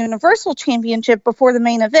and the Universal Championship before the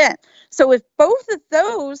main event. So if both of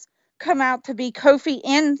those come out to be Kofi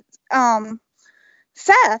and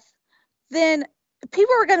Seth, then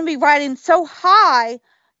people are going to be riding so high,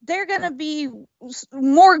 they're going to be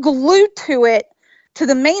more glued to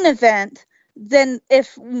the main event than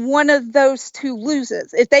if one of those two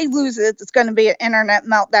loses. If they lose it, it's going to be an internet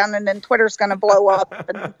meltdown, and then Twitter's going to blow up,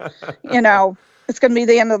 and it's going to be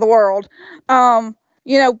the end of the world. But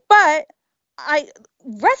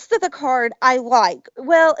rest of the card I like.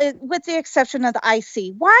 Well, with the exception of the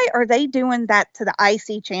IC. Why are they doing that to the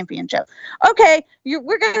IC Championship? Okay,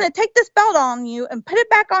 we're going to take this belt on you and put it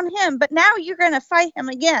back on him, but now you're going to fight him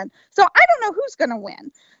again. So I don't know who's going to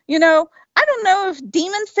win. I don't know if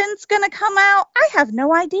Demon Finn's going to come out. I have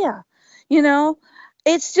no idea.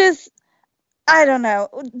 It's just, I don't know.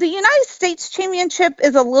 The United States Championship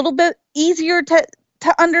is a little bit easier to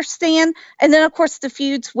understand. And then, of course, the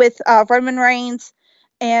feuds with Roman Reigns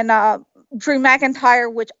and Drew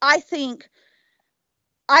McIntyre, which I think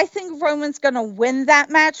Roman's going to win that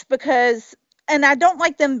match because, and I don't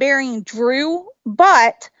like them burying Drew,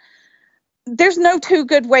 but there's no two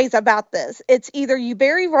good ways about this. It's either you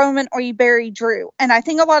bury Roman or you bury Drew. And I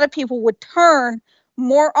think a lot of people would turn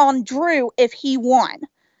more on Drew if he won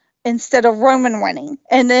instead of Roman winning.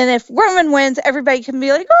 And then if Roman wins, everybody can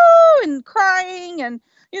be like, oh, and crying, and,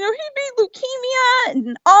 he beat leukemia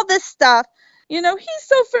and all this stuff. He's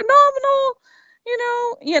so phenomenal,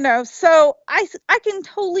 so I can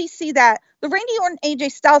totally see that. The Randy Orton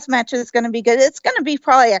AJ Styles match is going to be good. It's going to be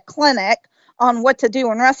probably a clinic on what to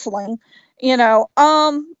do in wrestling. Miz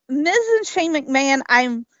and Shane McMahon,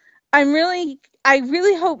 I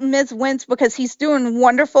really hope Miz wins because he's doing a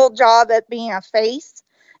wonderful job at being a face,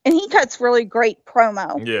 and he cuts really great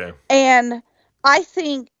promo. Yeah. And I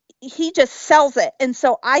think he just sells it. And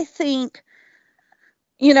so I think,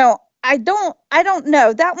 I don't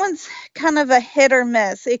know. That one's kind of a hit or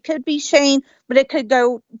miss. It could be Shane, but it could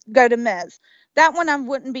go to Miz. That one I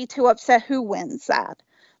wouldn't be too upset who wins that.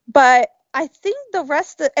 But I think the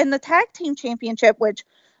rest and the tag team championship, which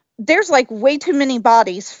there's like way too many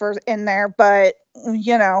bodies for in there, but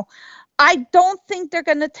I don't think they're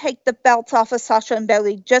going to take the belts off of Sasha and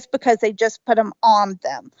Bayley just because they just put them on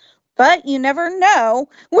them. But you never know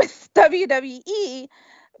with WWE.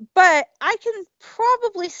 But I can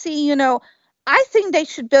probably see, I think they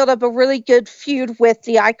should build up a really good feud with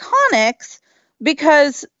the Iconics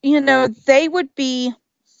because, they would be,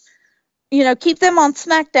 keep them on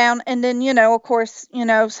SmackDown and then, of course,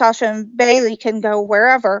 Sasha and Bayley can go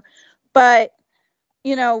wherever. But,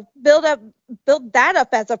 build that up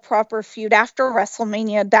as a proper feud after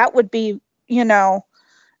WrestleMania. That would be,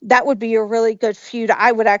 a really good feud.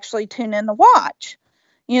 I would actually tune in to watch,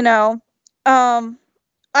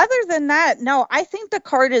 Other than that, no, I think the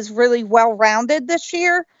card is really well-rounded this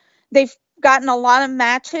year. They've gotten a lot of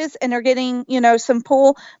matches, and they're getting, some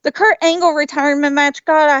pull. The Kurt Angle retirement match,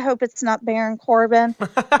 God, I hope it's not Baron Corbin.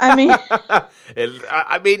 I mean...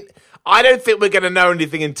 I don't think we're going to know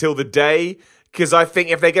anything until the day, because I think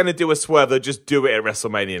if they're going to do a swerve, they'll just do it at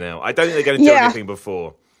WrestleMania now. I don't think they're going to do anything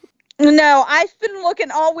before. No, I've been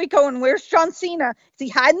looking all week going, where's John Cena? Is he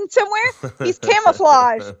hiding somewhere? He's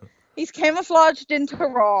camouflaged. He's camouflaged into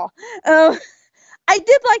Raw. I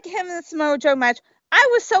did like him in the Samoa Joe match. I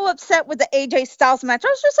was so upset with the AJ Styles match. I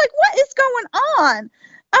was just like, what is going on?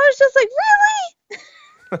 I was just like, really?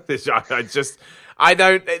 I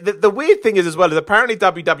don't. The weird thing is as well is apparently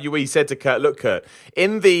WWE said to Kurt, look, Kurt,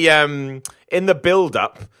 in the build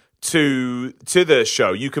up to the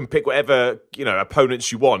show, you can pick whatever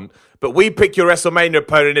opponents you want, but we pick your WrestleMania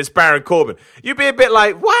opponent. It's Baron Corbin. You'd be a bit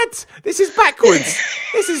like, what? This is backwards.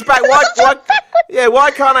 This is back.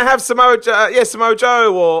 Why can't I have Samoa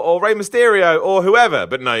Joe or Rey Mysterio or whoever?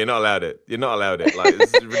 But no, you're not allowed it. You're not allowed it. Like,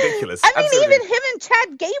 it's ridiculous. I mean, Absolutely. Even him and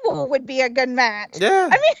Chad Gable would be a good match. Yeah.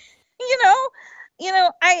 I mean,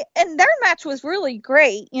 and their match was really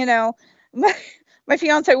great. My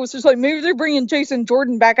fiance was just like, maybe they're bringing Jason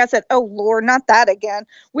Jordan back. I said, oh, Lord, not that again.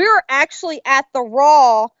 We were actually at the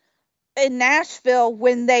Raw in Nashville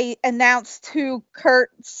when they announced who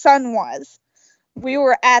Kurt's son was. We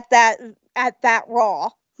were at that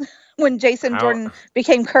Raw when Jason Jordan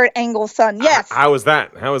became Kurt Angle's son. Yes. How was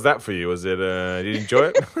that? How was that for you? Was it? Did you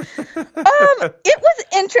enjoy it? It was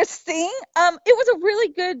interesting. It was a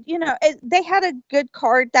really good. They had a good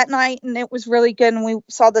card that night, and it was really good. And we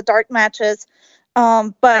saw the dark matches.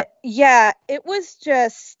 But yeah, it was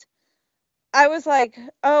just, I was like,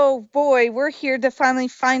 oh boy, we're here to finally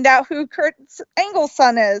find out who Kurt Angle's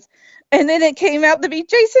son is. And then it came out to be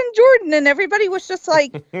Jason Jordan, and everybody was just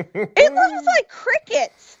like, it was like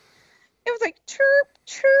crickets. It was like chirp,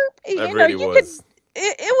 chirp. It really was.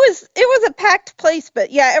 It was a packed place,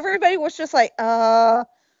 but yeah, everybody was just like,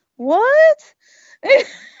 what?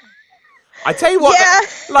 I tell you what,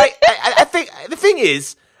 I think the thing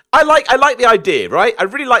is, I like the idea, right? I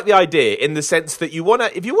really like the idea in the sense that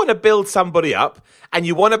if you want to build somebody up and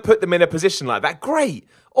you want to put them in a position like that, great,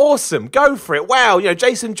 awesome, go for it. Wow,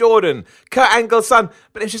 Jason Jordan, Kurt Angle's son,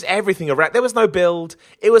 but it was just everything around. There was no build.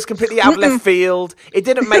 It was completely out of left field. It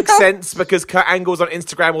didn't make sense because Kurt Angle's on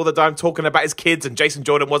Instagram all the time talking about his kids and Jason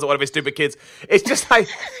Jordan wasn't one of his stupid kids. It's just like,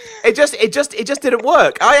 it just didn't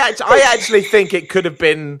work. I actually think it could have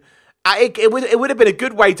been. It would have been a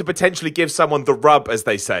good way to potentially give someone the rub, as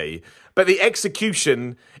they say. But the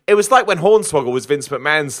execution, it was like when Hornswoggle was Vince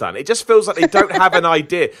McMahon's son. It just feels like they don't have an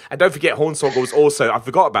idea. And don't forget, Hornswoggle was also, I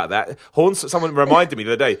forgot about that. Someone reminded me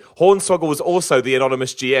the other day, Hornswoggle was also the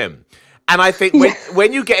anonymous GM. And I think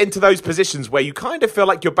when you get into those positions where you kind of feel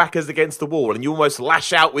like your back is against the wall and you almost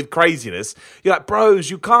lash out with craziness, you're like, bros,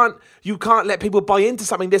 you can't let people buy into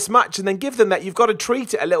something this much and then give them that. You've got to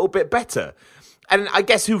treat it a little bit better. And I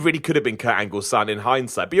guess who really could have been Kurt Angle's son in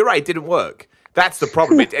hindsight? But you're right, it didn't work. That's the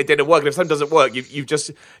problem. It didn't work. And if something doesn't work, you've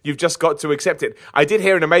just got to accept it. I did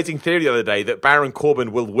hear an amazing theory the other day that Baron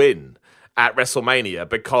Corbin will win at WrestleMania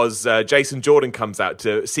because Jason Jordan comes out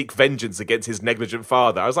to seek vengeance against his negligent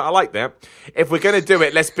father. I was like, I like that. If we're going to do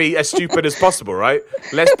it, let's be as stupid as possible, right?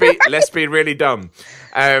 Let's be really dumb.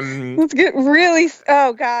 Let's get really.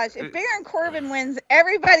 Oh gosh, if Baron Corbin wins,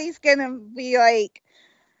 everybody's gonna be like,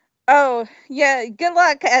 oh, yeah, good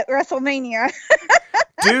luck at WrestleMania.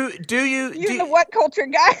 do you... You're the what culture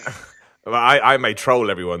guy? Well, I may troll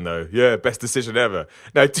everyone, though. Yeah, best decision ever.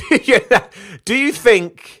 Now, do you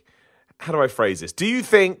think... How do I phrase this? Do you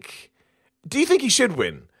think he should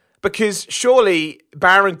win? Because surely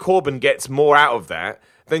Baron Corbin gets more out of that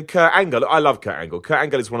than Kurt Angle. I love Kurt Angle. Kurt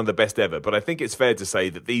Angle is one of the best ever, but I think it's fair to say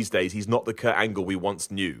that these days he's not the Kurt Angle we once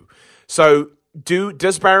knew. So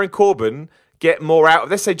does Baron Corbin get more out of,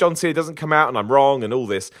 let's say John Cena doesn't come out and I'm wrong and all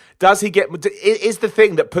this, does he get, is the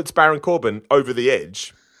thing that puts Baron Corbin over the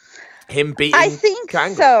edge him beating I think Kurt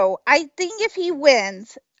Angle? So. I think if he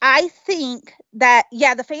wins, I think that,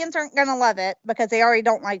 yeah, the fans aren't going to love it because they already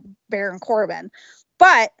don't like Baron Corbin,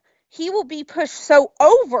 but he will be pushed so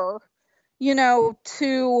over,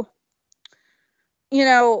 to,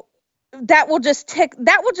 that will just tick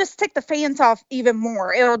the fans off even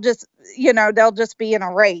more. It'll just, they'll just be in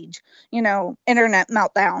a rage, internet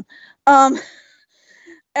meltdown. But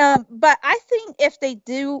I think if they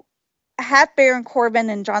do have Baron Corbin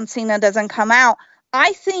and John Cena doesn't come out,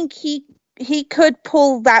 I think he could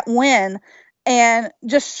pull that win and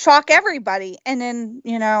just shock everybody. And then,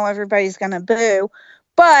 everybody's going to boo.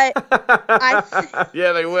 But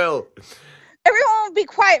yeah, they will. Everyone will be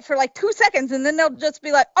quiet for like 2 seconds and then they'll just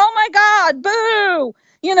be like, oh my God, boo.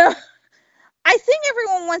 I think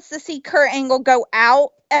everyone wants to see Kurt Angle go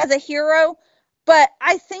out as a hero, but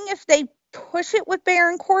I think if they push it with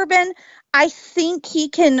Baron Corbin, I think he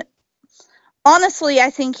can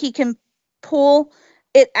pull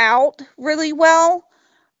it out really well.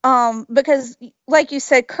 Because like you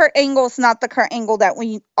said, Kurt Angle is not the Kurt Angle that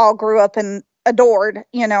we all grew up and adored.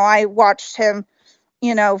 I watched him,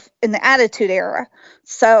 in the Attitude Era.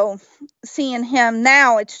 So seeing him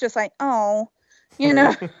now, it's just like, oh,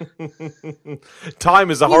 Time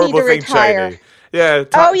is a horrible thing, Cheney. Yeah.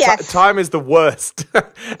 Yes. Time is the worst.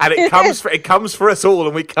 And it comes for us all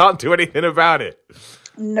and we can't do anything about it.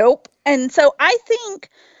 Nope. And so I think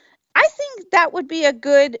that would be a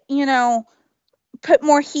good, put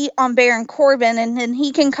more heat on Baron Corbin, and then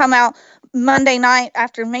he can come out Monday night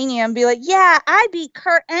after Mania and be like, yeah, I beat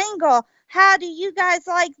Kurt Angle. How do you guys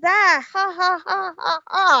like that? Ha, ha, ha, ha,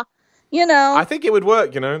 ha. I think it would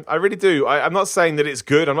work, I really do. I'm not saying that it's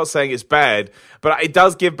good. I'm not saying it's bad. But it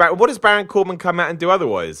does give back. What does Baron Corbin come out and do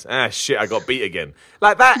otherwise? Shit, I got beat again.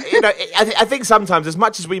 Like that, I think sometimes, as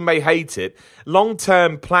much as we may hate it,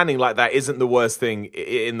 long-term planning like that isn't the worst thing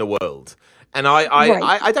in the world. And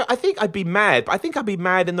I think I'd be mad, but I think I'd be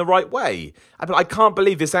mad in the right way. I can't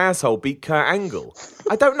believe this asshole beat Kurt Angle.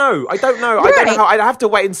 I don't know. Right. I don't know how. I'd have to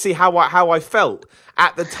wait and see how I felt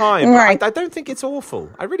at the time. Right. I don't think it's awful.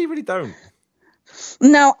 I really, really don't.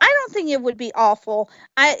 No, I don't think it would be awful.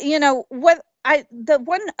 The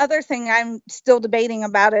one other thing I'm still debating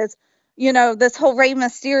about is, this whole Rey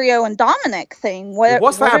Mysterio and Dominic thing.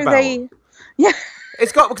 What's that about? Yeah.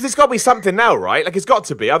 It's got to be something now, right? Like, it's got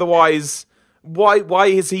to be. Otherwise, why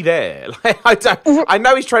is he there? Like, I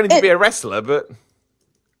know he's training to be a wrestler, but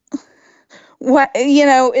what,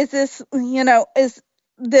 is this, is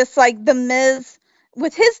this like the Miz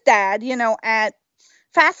with his dad, at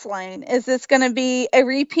Fastlane? Is this going to be a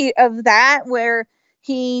repeat of that where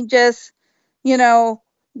he just,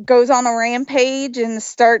 goes on a rampage and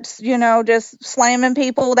starts, just slamming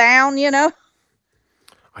people down, I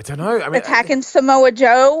don't know. Attacking Samoa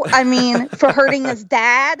Joe, for hurting his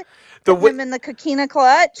dad. Him in the Coquina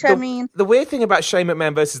Clutch. The weird thing about Shane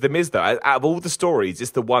McMahon versus The Miz, though, out of all the stories, it's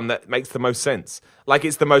the one that makes the most sense. Like,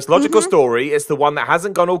 it's the most logical story. It's the one that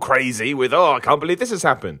hasn't gone all crazy with, I can't believe this has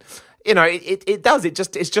happened. It does.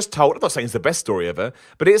 It's just told. I'm not saying it's the best story ever,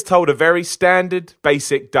 but it's told a very standard,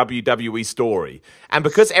 basic WWE story. And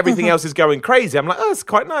because everything else is going crazy, I'm like, it's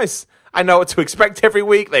quite nice. I know what to expect every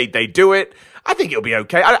week. They do it. I think it'll be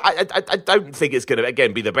okay. I don't think it's going to,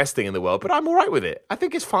 again, be the best thing in the world, but I'm all right with it. I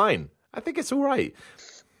think it's fine. I think it's all right.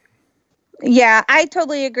 Yeah, I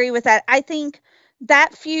totally agree with that. I think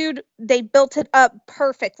that feud, they built it up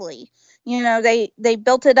perfectly. They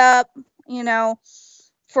built it up,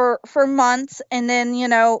 for months, and then,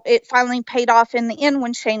 it finally paid off in the end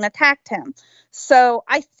when Shane attacked him. So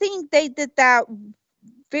I think they did that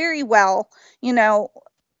very well,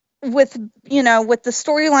 with the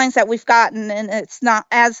storylines that we've gotten, and it's not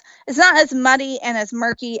as muddy and as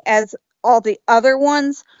murky as all the other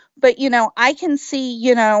ones, but I can see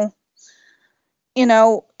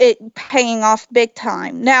it paying off big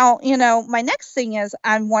time. Now, my next thing is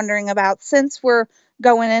I'm wondering about, since we're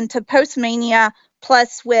going into post-Mania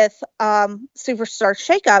plus with Superstar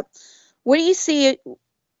Shakeup, what do you see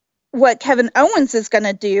what Kevin Owens is going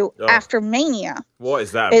to do after Mania? What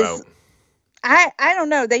is that about? I don't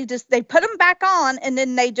know. They put him back on and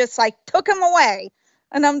then they just took him away.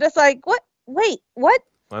 And I'm just like, what? Wait, what?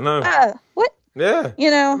 I know. What? Yeah.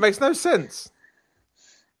 It makes no sense.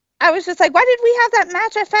 I was just like, why did we have that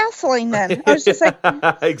match at Fastlane then? I was just like,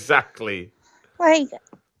 exactly. Like,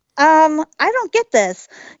 I don't get this.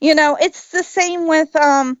 It's the same with,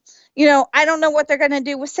 I don't know what they're going to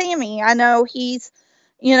do with Sammy. I know he's,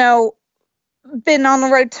 you know, been on the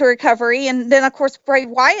road to recovery. And then, of course, Bray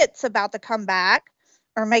Wyatt's about to come back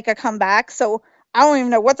or make a comeback. So I don't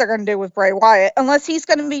even know what they're going to do with Bray Wyatt unless he's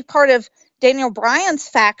going to be part of Daniel Bryan's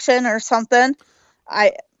faction or something.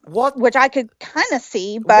 Which I could kind of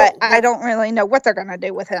see, but I don't really know what they're going to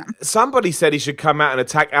do with him. Somebody said he should come out and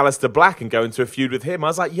attack Aleister Black and go into a feud with him. I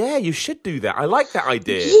was like, yeah, you should do that. I like that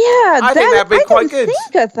idea. Yeah, I think that'd be quite good. I didn't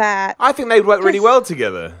think of that. I think they'd work really well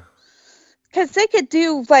together. Because they could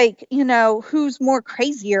do, like, who's more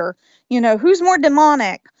crazier, who's more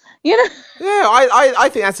demonic, Yeah, I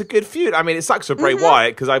think that's a good feud. I mean, it sucks for Bray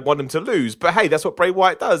Wyatt because I want him to lose. But hey, that's what Bray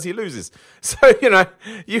Wyatt does. He loses. So,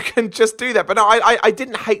 you can just do that. But no, I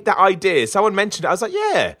didn't hate that idea. Someone mentioned it. I was like,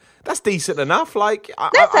 yeah, that's decent enough. Like,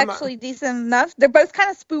 that's actually decent enough. They're both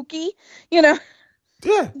kind of spooky, Yeah.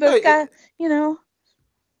 Both got,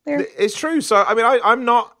 It's true. So, I mean, I'm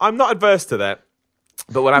not adverse to that.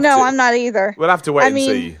 But we'll have to. No, I'm not either. We'll have to wait and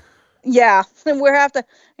see. Yeah, we'll have to.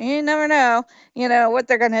 You never know, what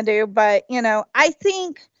they're gonna do. But I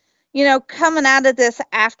think, coming out of this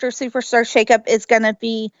after Superstar Shakeup is gonna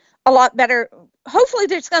be a lot better. Hopefully,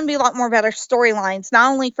 there's gonna be a lot more better storylines,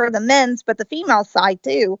 not only for the men's but the female side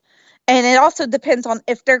too. And it also depends on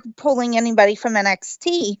if they're pulling anybody from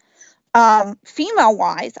NXT, female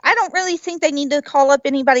wise. I don't really think they need to call up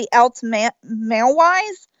anybody else male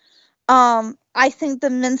wise. I think the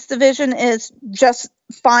men's division is just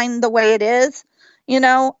fine the way it is, It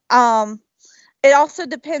also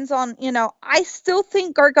depends on, I still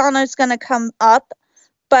think Gargano's going to come up,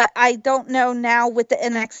 but I don't know now with the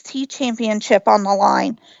NXT championship on the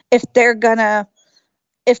line if they're going to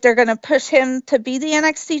push him to be the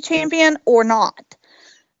NXT champion or not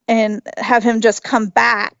and have him just come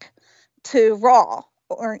back to Raw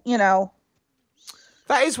or,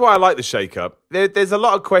 That is why I like the shake-up. There's a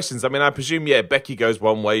lot of questions. I mean, I presume, Becky goes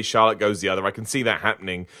one way, Charlotte goes the other. I can see that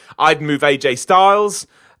happening. I'd move AJ Styles.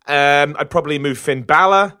 I'd probably move Finn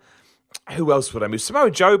Balor. Who else would I move?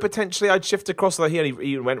 Samoa Joe, potentially. I'd shift across. He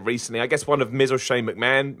only went recently. I guess one of Miz or Shane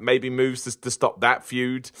McMahon maybe moves to stop that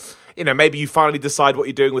feud. Maybe you finally decide what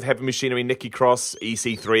you're doing with Heavy Machinery, Nikki Cross,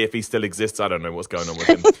 EC3, if he still exists. I don't know what's going on with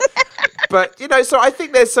him. But, so I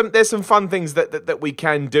think there's some fun things that we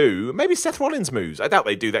can do. Maybe Seth Rollins moves. I doubt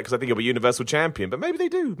they do that because I think he'll be Universal Champion. But maybe they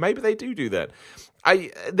do. Maybe they do that.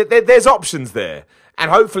 There's options there. And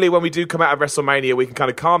hopefully when we do come out of WrestleMania, we can kind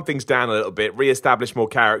of calm things down a little bit, reestablish more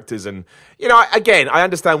characters. And, again, I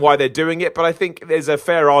understand why they're doing it. But I think there's a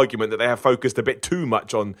fair argument that they have focused a bit too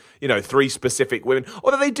much on, 3 specific women.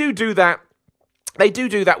 Although they do that. They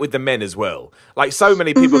do that with the men as well. Like, so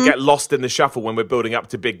many people get lost in the shuffle when we're building up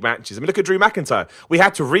to big matches. I mean, look at Drew McIntyre. We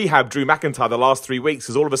had to rehab Drew McIntyre the last 3 weeks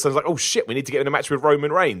because all of a sudden it's like, oh shit, we need to get in a match with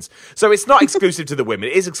Roman Reigns. So it's not exclusive to the women.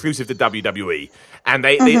 It is exclusive to WWE. And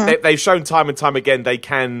they've shown time and time again they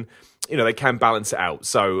can, they can balance it out.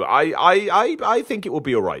 So I think it will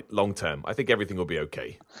be all right long term. I think everything will be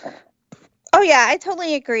okay. Oh yeah, I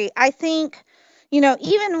totally agree. I think,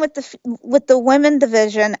 even with the women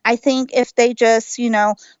division, I think if they just,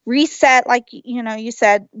 reset, like, you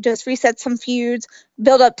said, just reset some feuds,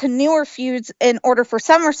 build up to newer feuds in order for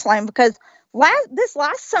SummerSlam, because this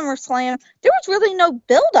last SummerSlam, there was really no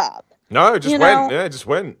build up. No, it just went. Yeah, it just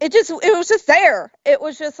went. It was just there. It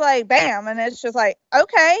was just like, bam. And it's just like,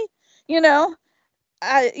 okay, because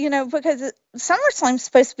SummerSlam's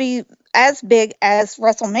supposed to be as big as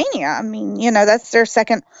WrestleMania. I mean, that's their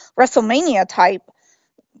second WrestleMania type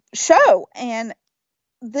show. And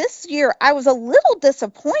this year I was a little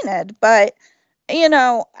disappointed, but,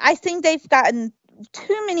 I think they've gotten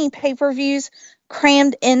too many pay-per-views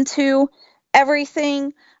crammed into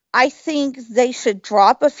everything. I think they should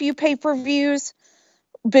drop a few pay-per-views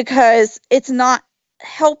because it's not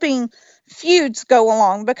helping feuds go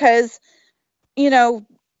along because,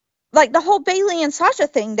 like the whole Bayley and Sasha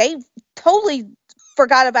thing, they totally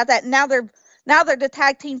forgot about that. Now they're the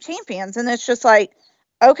tag team champions. And it's just like,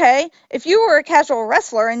 okay, if you were a casual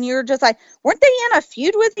wrestler and you're just like, weren't they in a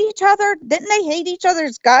feud with each other? Didn't they hate each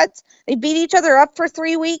other's guts? They beat each other up for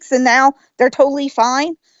 3 weeks and now they're totally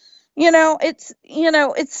fine.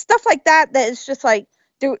 It's stuff like that is just like,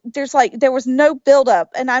 there was no build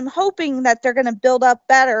up. And I'm hoping that they're going to build up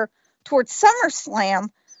better towards SummerSlam,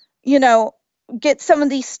 get some of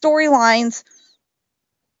these storylines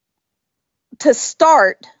to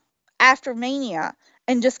start after Mania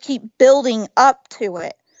and just keep building up to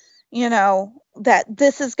it, that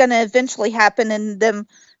this is going to eventually happen and them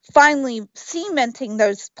finally cementing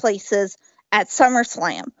those places at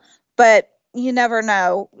SummerSlam. But you never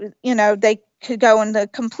know, they could go in a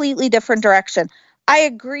completely different direction. I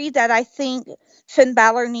agree that I think Finn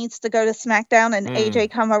Balor needs to go to SmackDown and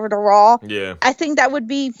AJ come over to Raw. Yeah. I think that would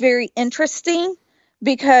be very interesting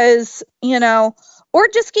because, or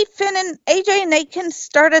just keep Finn and AJ and they can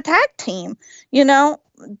start a tag team.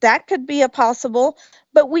 That could be a possible,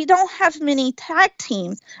 but we don't have many tag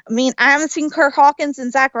teams. I mean, I haven't seen Kurt Hawkins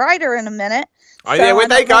and Zack Ryder in a minute. Oh, yeah,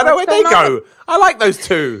 where'd they go? Where'd they go? I like those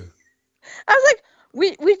two. I was like,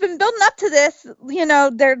 we've been building up to this,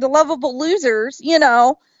 they're the lovable losers,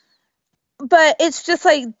 but it's just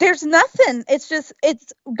like, there's nothing.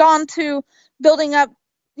 It's gone to building up,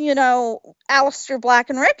 Aleister Black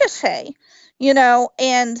and Ricochet,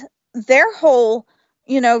 and their whole,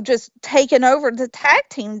 just taking over the tag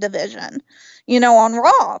team division, on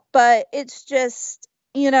Raw. But it's just,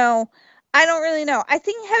 I don't really know. I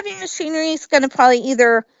think Heavy Machinery is going to probably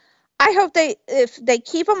I hope if they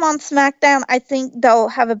keep them on SmackDown, I think they'll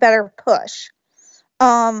have a better push.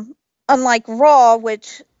 Unlike Raw,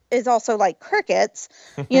 which is also like crickets,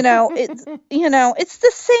 it's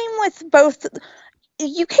the same with both.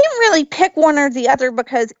 You can't really pick one or the other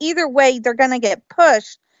because either way they're going to get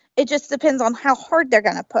pushed. It just depends on how hard they're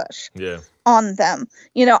going to push on them.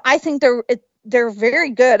 I think they're very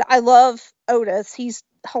good. I love Otis. He's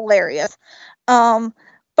hilarious.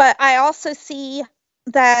 But I also see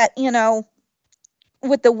that,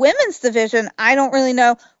 with the women's division, I don't really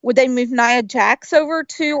know. Would they move Nia Jax over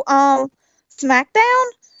to SmackDown?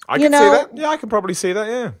 I can see that. Yeah, I can probably see that,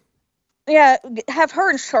 yeah. Yeah, have her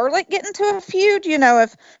and Charlotte get into a feud.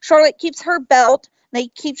 If Charlotte keeps her belt, they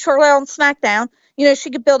keep Charlotte on SmackDown, she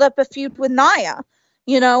could build up a feud with Nia,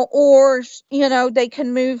 or, they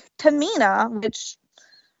can move Tamina, which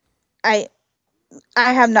I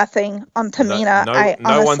have nothing on Tamina.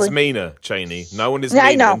 No one's meaner, Cheney. No one is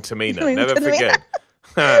meaner than Tamina. Never forget.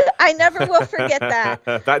 I never will forget that.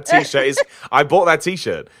 That T-shirt is... I bought that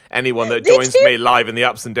T-shirt. Anyone that joins me live in the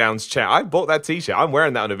Ups and Downs chat, I bought that T-shirt. I'm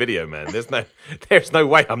wearing that on a video, man. There's no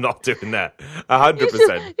way I'm not doing that.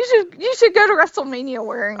 100%. You should go to WrestleMania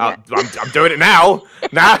wearing it. I'm doing it now.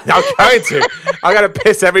 Nah, I'm going to. I'm going to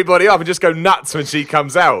piss everybody off and just go nuts when she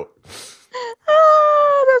comes out.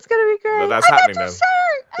 Oh, that's going to be great. No, that's happening now.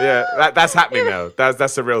 Yeah, that's happening now.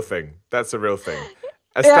 That's a real thing. That's a real thing.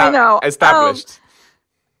 I know. Established.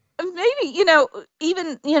 Maybe,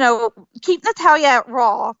 even, keep Natalya at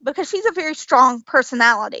Raw because she's a very strong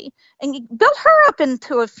personality and you build her up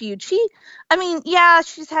into a feud.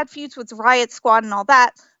 She's had feuds with Riot Squad and all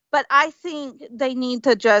that, but I think they need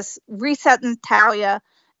to just reset Natalya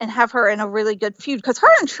and have her in a really good feud because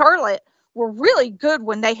her and Charlotte were really good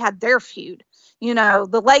when they had their feud,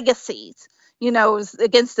 the legacies,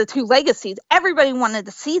 against the two legacies. Everybody wanted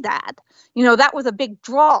to see that, that was a big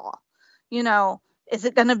draw, Is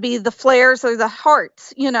it going to be the Flairs or the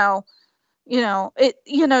Hearts? They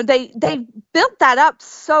built that up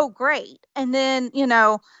so great. And then,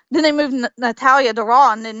 then they moved Natalya to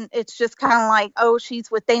Raw and then it's just kind of like, oh, she's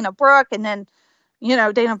with Dana Brooke. And then,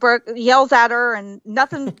 Dana Brooke yells at her and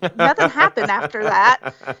nothing happened after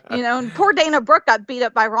that. And poor Dana Brooke got beat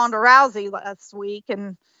up by Ronda Rousey last week.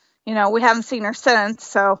 And, we haven't seen her since.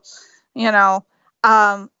 So,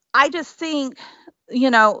 I just think,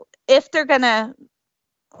 if they're going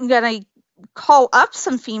to call up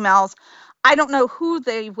some females, I don't know who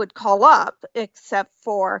they would call up except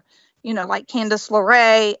for, like Candice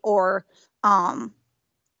LeRae or,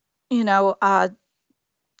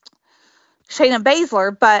 Shayna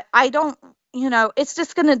Baszler, but I don't, it's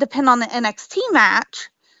just going to depend on the NXT match,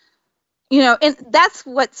 and that's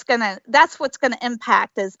what's going to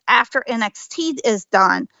impact is after NXT is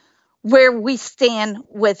done, where we stand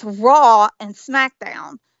with Raw and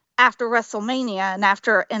SmackDown after WrestleMania and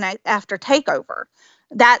after TakeOver.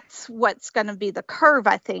 That's what's going to be the curve,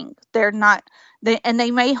 I think. They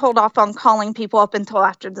may hold off on calling people up until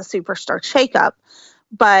after the Superstar shakeup.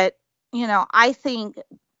 But, I think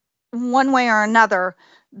one way or another,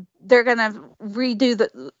 they're going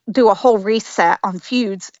to do a whole reset on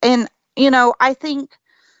feuds. And, I think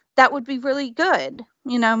that would be really good.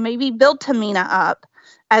 Maybe build Tamina up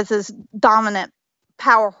as this dominant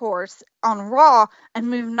power horse on Raw and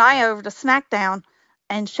move Nia over to SmackDown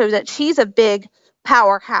and show that she's a big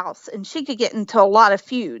powerhouse and she could get into a lot of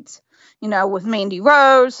feuds, with Mandy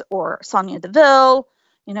Rose or Sonya Deville,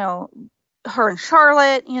 her and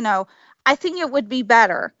Charlotte, I think it would be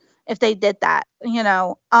better if they did that,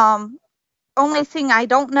 only thing I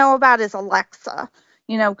don't know about is Alexa,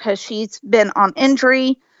 because she's been on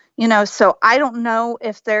injury, so I don't know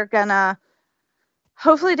if they're gonna.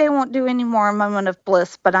 Hopefully they won't do any more Moment of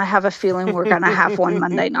Bliss, but I have a feeling we're going to have one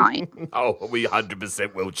Monday night. Oh, we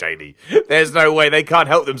 100% will, Cheney. There's no way. They can't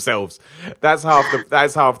help themselves. That's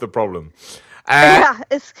half the problem. Yeah,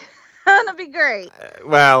 it's gonna be great.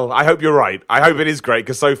 Well, I hope you're right. I hope it is great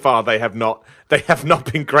because so far they have not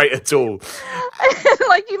been great at all.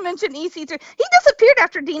 Like you mentioned, EC3, he disappeared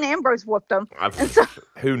after Dean Ambrose whooped him.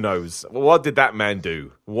 Who knows? What did that man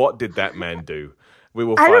do? What did that man do? We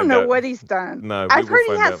will find out. I don't know what he's done. No, I've heard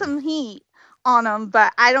he has some heat on him,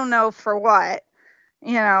 but I don't know for what.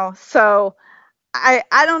 So I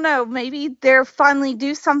don't know. Maybe they'll finally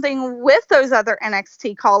do something with those other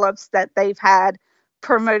NXT call-ups that they've had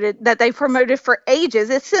promoted for ages.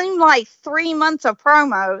 It seemed like 3 months of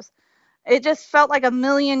promos. It just felt like a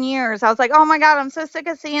million years. I was like, oh my God, I'm so sick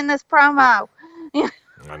of seeing this promo.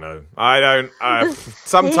 I know. I don't.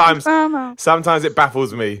 Sometimes it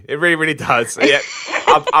baffles me. It really, really does. Yeah,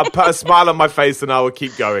 I'll put a smile on my face and I will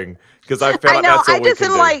keep going because I feel like that's all we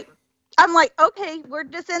can do. I'm like, okay, we're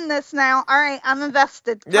just in this now. All right, I'm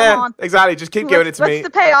invested. Come on. Exactly. Just keep giving it to me.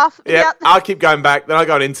 What's the payoff? Yeah, Yep. I'll keep going back. Then I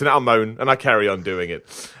go on internet, I'll moan, and I carry on doing it.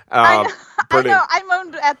 I know. I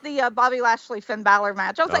moaned at the Bobby Lashley Finn Balor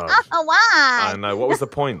match. I was like, why? I know. What was the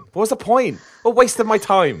point? What wasted my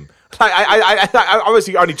time? Like, I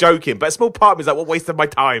obviously only joking, but a small part of me is like, what wasted my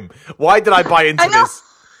time? Why did I buy into this?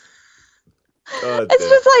 It's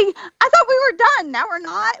just like, I thought we were done. Now we're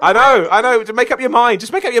not. I know. Just make up your mind.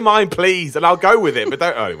 Just make up your mind, please, and I'll go with it. But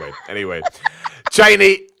don't. Oh, anyway.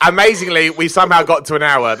 Janie, amazingly, we somehow got to an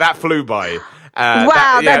hour. That flew by.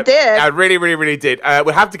 That did. I really, really, really did.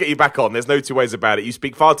 We'll have to get you back on. There's no two ways about it. You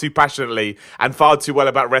speak far too passionately and far too well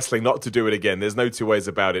about wrestling not to do it again. There's no two ways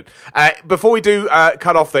about it. Before we do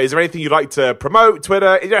cut off, though, is there anything you'd like to promote?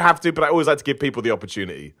 Twitter? You don't have to, but I always like to give people the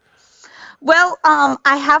opportunity. Well,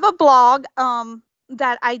 I have a blog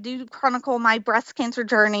that I do chronicle my breast cancer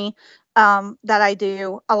journey that I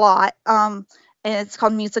do a lot. And it's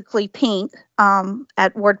called Musically Pink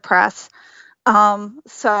at WordPress.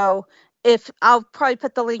 So I'll probably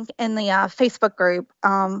put the link in the Facebook group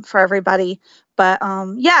for everybody. But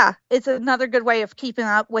it's another good way of keeping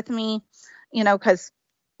up with me, because,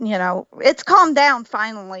 it's calmed down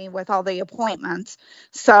finally with all the appointments.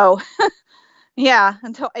 So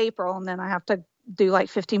until April, and then I have to do like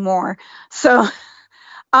 50 more. So,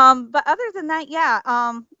 but other than that,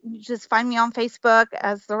 you just find me on Facebook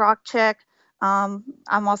as The Rock Chick. I'm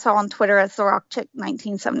also on Twitter as The Rock Chick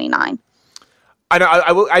 1979. I know.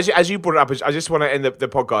 I will. As you brought it up, I just want to end the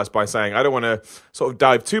podcast by saying I don't want to sort of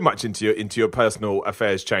dive too much into your personal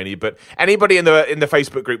affairs, Cheney. But anybody in the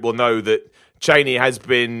Facebook group will know that Cheney has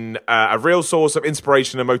been a real source of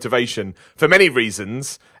inspiration and motivation for many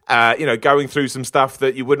reasons. Going through some stuff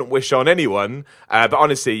that you wouldn't wish on anyone. But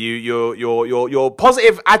honestly, your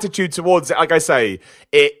positive attitude towards it, like I say,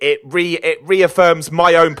 it reaffirms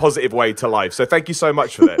my own positive way to life. So thank you so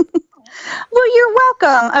much for that. Well, you're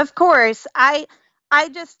welcome. Of course. I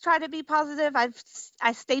just try to be positive.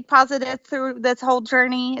 I stayed positive through this whole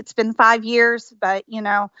journey. It's been 5 years, but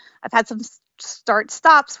I've had some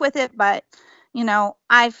start-stops with it, but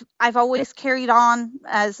I've always carried on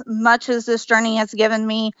as much as this journey has given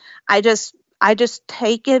me. I just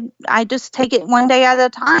take it one day at a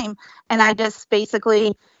time, and I just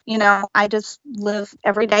basically, I just live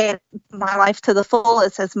every day of my life to the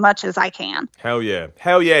fullest as much as I can. Hell yeah,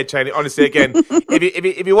 Cheney. Honestly, again,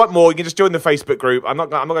 if you want more, you can just join the Facebook group. I'm not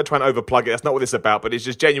going to try and overplug it. That's not what it's about. But it's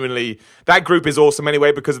just genuinely, that group is awesome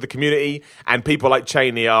anyway because of the community, and people like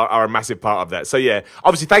Cheney are a massive part of that. So yeah,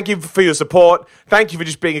 obviously, thank you for your support. Thank you for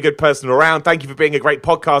just being a good person around. Thank you for being a great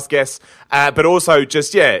podcast guest. But also,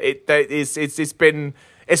 just it's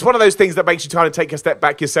one of those things that makes you kind of take a step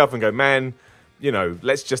back yourself and go, man.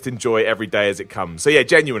 Let's just enjoy every day as it comes. So yeah,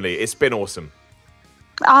 genuinely, it's been awesome.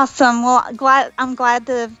 Awesome. Well, I'm glad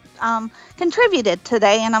to have contributed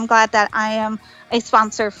today, and I'm glad that I am a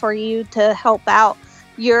sponsor for you to help out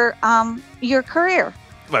your career.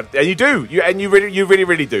 And you do, you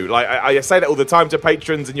really do. Like I say that all the time to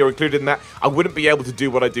patrons, and you're included in that. I wouldn't be able to do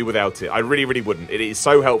what I do without it. I really, really wouldn't. It is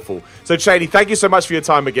so helpful. So, Cheney, thank you so much for your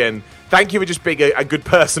time again. Thank you for just being a good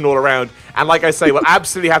person all around. And like I say, we'll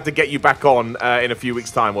absolutely have to get you back on in a few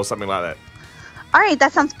weeks' time or something like that. All right,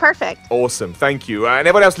 that sounds perfect. Awesome, thank you. And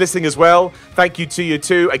everyone else listening as well, thank you to you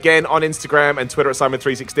too. Again, on Instagram and Twitter at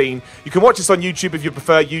Simon316. You can watch us on YouTube if you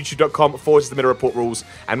prefer, youtube.com/The Middle Report Rules.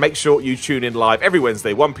 And make sure you tune in live every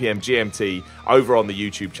Wednesday, 1 p.m. GMT, over on the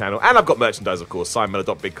YouTube channel. And I've got merchandise, of course,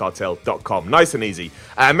 simonmiller.bigcartel.com. Nice and easy.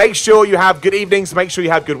 Make sure you have good evenings, make sure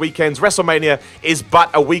you have good weekends. WrestleMania is but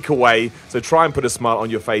a week away, so try and put a smile on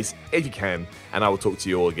your face if you can. And I will talk to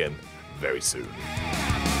you all again very soon.